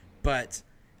 But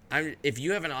if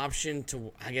you have an option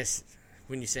to, I guess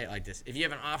when you say it like this, if you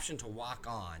have an option to walk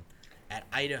on at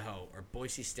Idaho or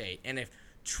Boise State, and if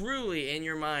truly in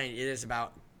your mind it is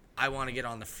about I want to get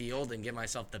on the field and give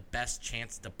myself the best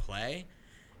chance to play,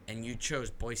 and you chose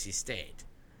Boise State,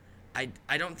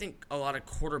 I don't think a lot of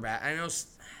quarterback, I know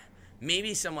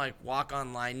maybe some like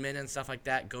walk-on linemen and stuff like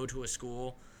that go to a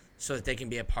school so that they can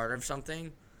be a part of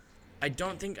something. I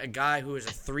don't think a guy who is a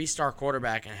 3-star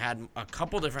quarterback and had a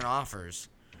couple different offers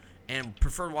and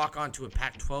preferred walk-on to a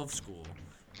Pac-12 school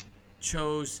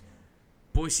chose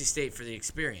Boise State for the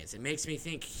experience. It makes me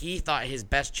think he thought his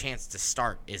best chance to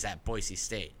start is at Boise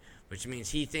State, which means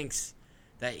he thinks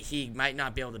that he might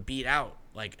not be able to beat out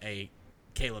like a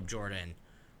Caleb Jordan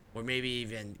or maybe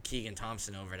even Keegan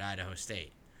Thompson over at Idaho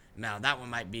State. Now, that one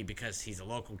might be because he's a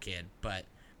local kid, but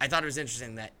I thought it was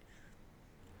interesting that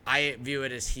I view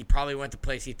it as he probably went to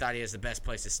place he thought he was the best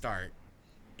place to start,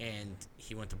 and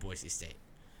he went to Boise State.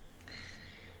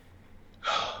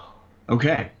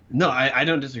 Okay. No, I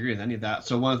don't disagree with any of that.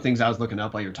 So one of the things I was looking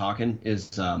up while you're talking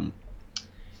is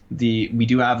we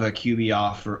do have a QB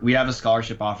offer. We have a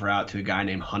scholarship offer out to a guy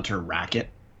named Hunter Rackett,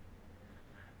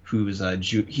 who's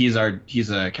he's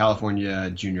a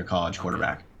California junior college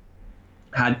quarterback.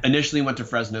 Had initially went to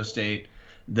Fresno State,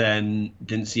 then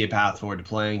didn't see a path forward to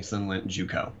playing, so then went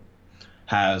JUCO.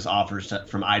 Has offers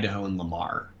from Idaho and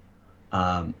Lamar.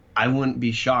 I wouldn't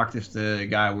be shocked if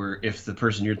the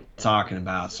person you're talking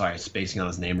about, sorry, spacing on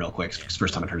his name real quick, it's the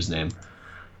first time I heard his name.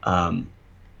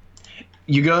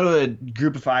 You go to a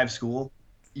group of 5 school,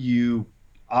 you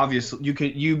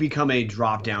become a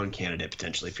drop down candidate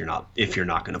potentially if you're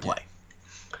not going to play.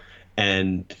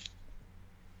 And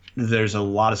there's a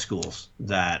lot of schools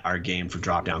that are game for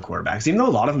drop-down quarterbacks, even though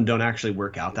a lot of them don't actually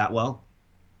work out that well.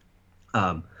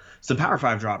 So Power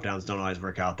 5 drop-downs don't always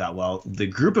work out that well. The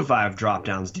Group of 5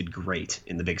 drop-downs did great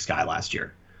in the Big Sky last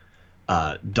year.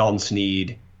 Dalton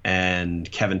Sneed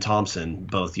and Kevin Thompson,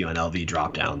 both UNLV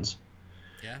drop-downs.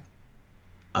 Yeah.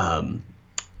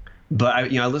 But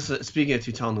I listen. Speaking of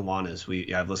Tutel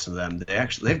Nuanez, I've listened to them.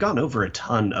 They've gone over a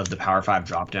ton of the Power Five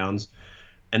drop downs,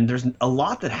 and there's a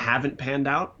lot that haven't panned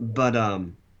out. But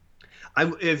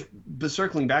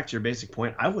circling back to your basic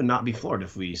point, I would not be floored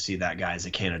if we see that guy as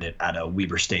a candidate at a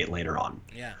Weber State later on,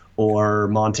 Yeah. or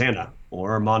Montana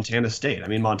State. I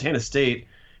mean, Montana State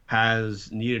has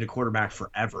needed a quarterback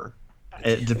forever.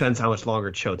 It depends how much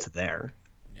longer Choate's there.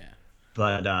 Yeah.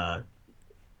 But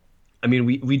I mean,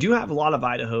 we do have a lot of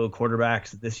Idaho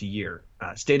quarterbacks this year.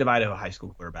 State of Idaho high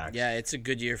school quarterbacks. Yeah, it's a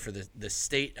good year for the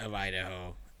state of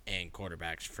Idaho and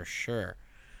quarterbacks for sure.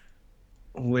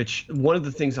 Which one of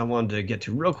the things I wanted to get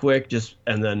to real quick, just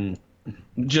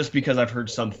because I've heard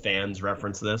some fans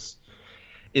reference this,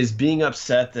 is being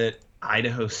upset that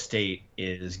Idaho State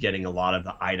is getting a lot of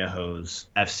the Idaho's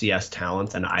FCS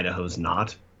talent and Idaho's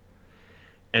not.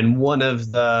 And one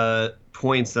of the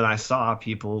points that I saw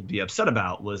people be upset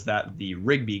about was that the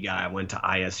Rigby guy went to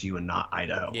ISU and not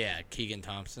Idaho. Yeah, Keegan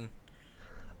Thompson.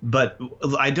 But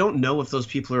I don't know if those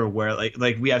people are aware.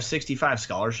 Like we have 65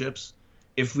 scholarships.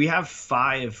 If we have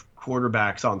 5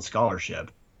 quarterbacks on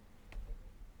scholarship,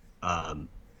 then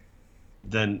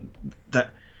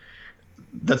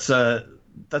that's a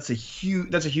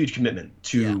huge commitment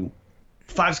to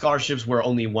 5 scholarships where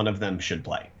only one of them should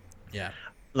play. Yeah.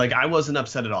 Like, I wasn't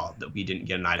upset at all that we didn't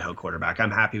get an Idaho quarterback.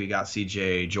 I'm happy we got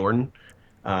CJ Jordan.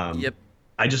 Yep.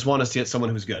 I just want to see someone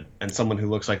who's good and someone who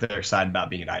looks like they're excited about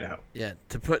being at Idaho. Yeah.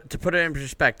 To put it in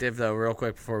perspective, though, real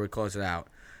quick before we close it out,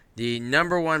 the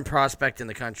number 1 prospect in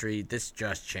the country, this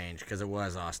just changed because it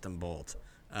was Austin Bolt,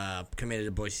 committed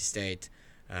to Boise State.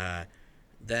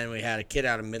 Then we had a kid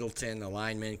out of Middleton, a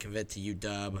lineman, commit to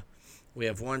UW. We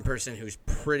have one person who's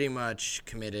pretty much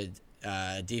committed,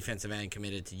 defensive end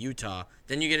committed to Utah.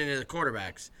 Then you get into the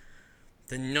quarterbacks.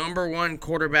 The number 1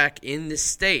 quarterback in the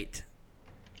state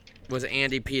was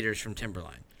Andy Peters from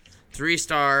Timberline.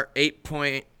 3-star,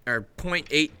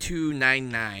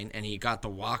 0.8299, and he got the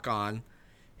walk-on.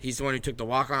 He's the one who took the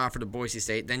walk-on offer to Boise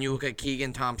State. Then you look at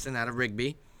Keegan Thompson out of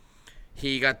Rigby.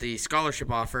 He got the scholarship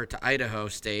offer to Idaho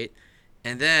State.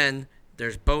 And then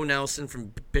there's Bo Nelson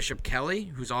from Bishop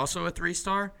Kelly, who's also a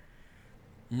 3-star.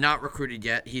 Not recruited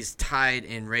yet. He's tied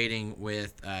in rating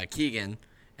with Keegan.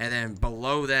 And then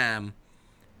below them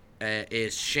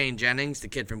is Shane Jennings, the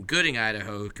kid from Gooding,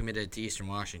 Idaho, who committed to Eastern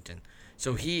Washington.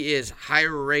 So he is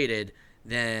higher rated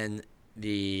than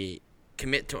the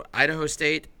commit to Idaho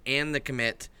State and the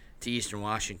commit to Eastern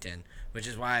Washington, which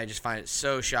is why I just find it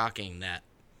so shocking that,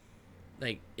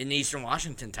 like, an Eastern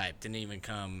Washington type didn't even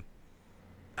come.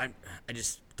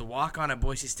 The walk on at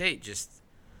Boise State just,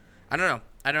 I don't know.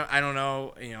 I don't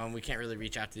know. You know, and we can't really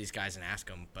reach out to these guys and ask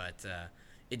them, but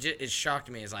it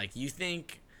shocked me. It's like, you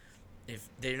think if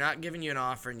they're not giving you an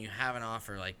offer and you have an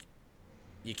offer, like,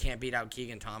 you can't beat out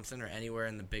Keegan Thompson or anywhere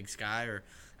in the Big Sky, or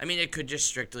I mean, it could just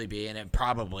strictly be, and it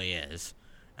probably is.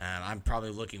 I'm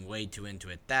probably looking way too into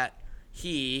it. That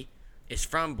he is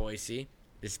from Boise,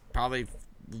 is probably,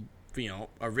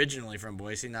 originally from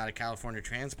Boise, not a California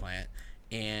transplant,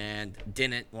 and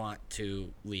didn't want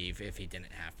to leave if he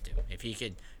didn't have to. If he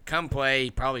could come play,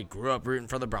 he probably grew up rooting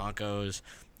for the Broncos,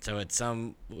 so it's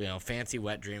some fancy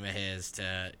wet dream of his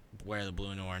to wear the blue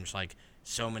and orange like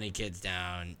so many kids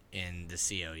down in the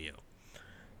COU.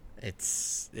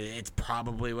 It's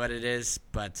probably what it is,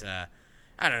 but I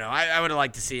don't know. I would have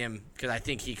liked to see him because I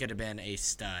think he could have been a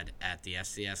stud at the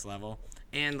FCS level.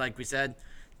 And like we said,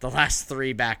 the last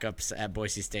 3 backups at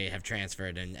Boise State have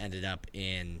transferred and ended up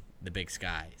in the Big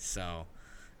Sky. So,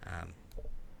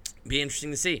 be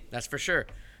interesting to see. That's for sure.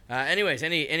 Anyways,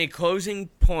 any closing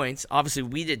points? Obviously,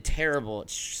 we did terrible at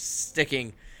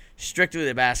sticking strictly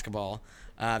to basketball.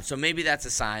 So maybe that's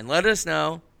a sign. Let us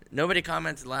know. Nobody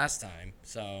commented last time,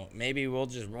 so maybe we'll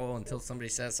just roll until somebody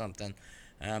says something.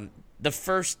 The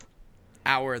first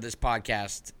hour of this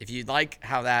podcast, if you like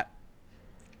how that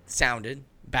sounded,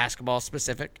 basketball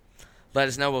specific, let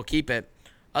us know. We'll keep it.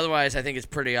 Otherwise, I think it's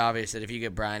pretty obvious that if you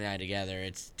get Brian and I together,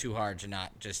 it's too hard to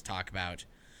not just talk about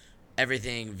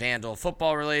everything Vandal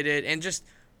football related. And just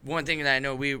one thing that I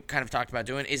know we kind of talked about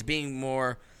doing is being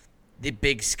more the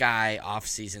Big Sky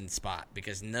off-season spot,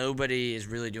 because nobody is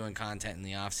really doing content in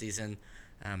the off-season.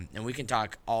 And we can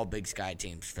talk all Big Sky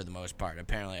teams for the most part,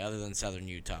 apparently, other than Southern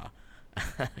Utah,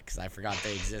 because I forgot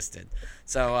they existed.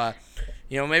 So,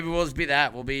 maybe we'll just be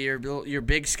that. We'll be your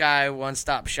Big Sky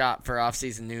one-stop shop for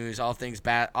off-season news, all things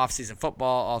off-season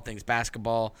football, all things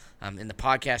basketball in the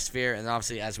podcast sphere. And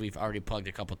obviously, as we've already plugged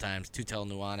a couple times, Tutel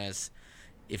Nuanez,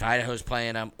 if Idaho's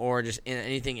playing them, or just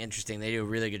anything interesting, they do a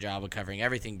really good job of covering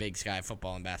everything Big Sky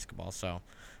football and basketball. So,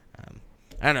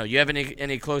 I don't know. You have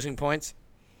any closing points?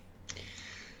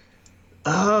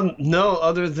 No,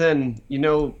 other than,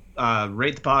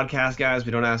 rate the podcast, guys.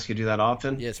 We don't ask you to do that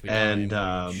often. Yes, we don't.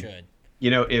 And, We should.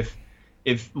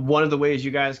 if one of the ways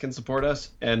you guys can support us,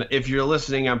 and if you're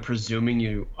listening, I'm presuming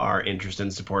you are interested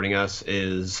in supporting us,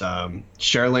 is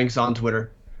share links on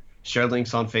Twitter, share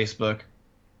links on Facebook,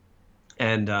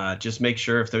 and just make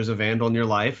sure if there's a Vandal in your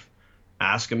life,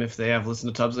 ask them if they have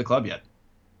listened to Tubs of the Club yet.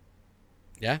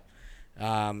 Yeah.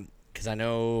 Because I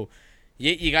know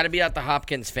you got to be out the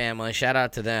Hopkins family. Shout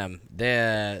out to them.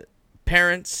 The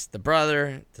parents, the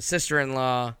brother, the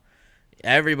sister-in-law,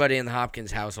 everybody in the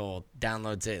Hopkins household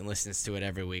downloads it and listens to it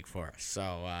every week for us.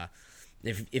 So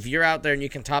if you're out there and you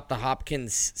can top the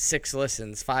Hopkins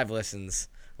 5 listens,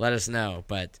 let us know.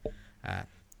 But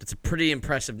it's a pretty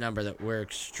impressive number that we're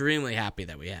extremely happy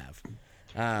that we have.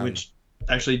 Which,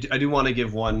 actually, I do want to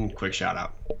give one quick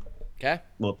shout-out. Okay.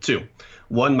 Well, two.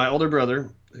 One, my older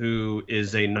brother, who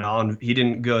is he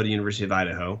didn't go to the University of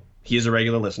Idaho. He is a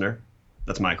regular listener.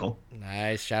 That's Michael.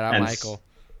 Nice. Shout out, Michael.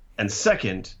 And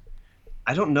second,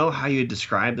 I don't know how you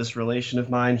describe this relation of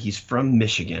mine. He's from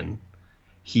Michigan.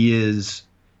 He is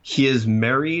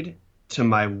married to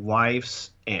my wife's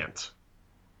aunt.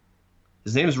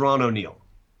 His name is Ron O'Neill.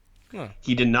 Huh.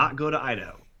 He did not go to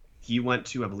Idaho. He went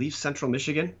to, I believe, Central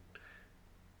Michigan.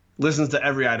 Listens to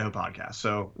every Idaho podcast.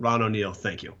 So, Ron O'Neill,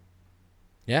 thank you.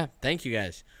 Yeah, thank you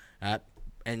guys.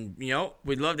 And,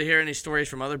 we'd love to hear any stories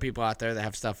from other people out there that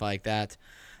have stuff like that.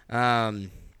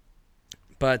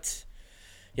 But,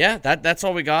 yeah, that's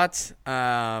all we got.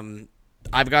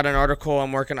 I've got an article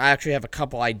I'm working on. I actually have a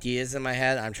couple ideas in my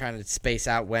head. I'm trying to space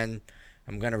out when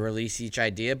I'm going to release each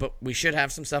idea. But we should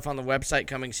have some stuff on the website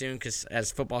coming soon because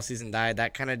as football season died,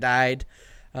 that kind of died.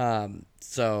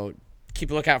 So keep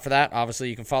a lookout for that. Obviously,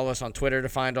 you can follow us on Twitter to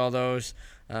find all those.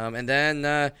 And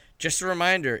then just a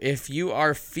reminder, if you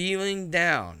are feeling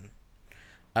down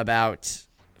about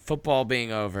football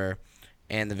being over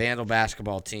and the Vandal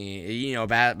basketball team,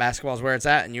 basketball is where it's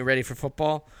at and you're ready for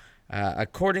football,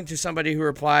 according to somebody who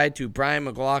replied to Brian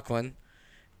McLaughlin,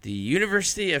 the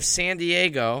University of San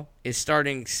Diego is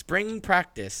starting spring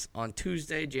practice on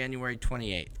Tuesday, January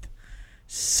 28th.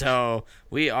 So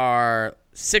we are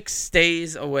 6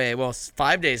 days away,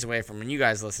 5 days away from when you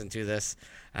guys listen to this,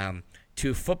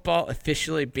 to football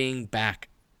officially being back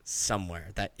somewhere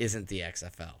that isn't the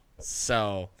XFL.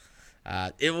 So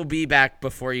it will be back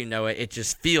before you know it. It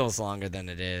just feels longer than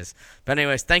it is. But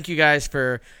anyways, thank you guys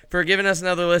for giving us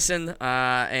another listen.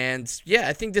 And yeah,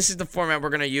 I think this is the format we're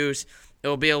going to use. It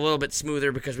will be a little bit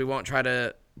smoother because we won't try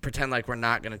to pretend like we're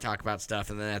not going to talk about stuff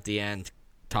and then at the end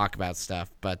talk about stuff.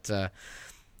 But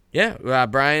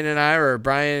Brian and I, or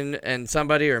Brian and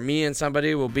somebody, or me and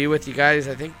somebody will be with you guys,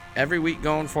 I think, every week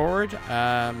going forward.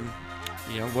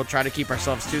 We'll try to keep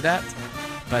ourselves to that.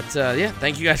 But,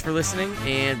 thank you guys for listening,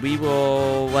 and we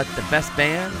will let the best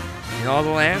band in all the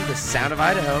land, the Sound of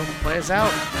Idaho, play us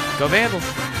out. Go Vandals!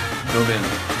 Go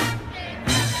Vandals!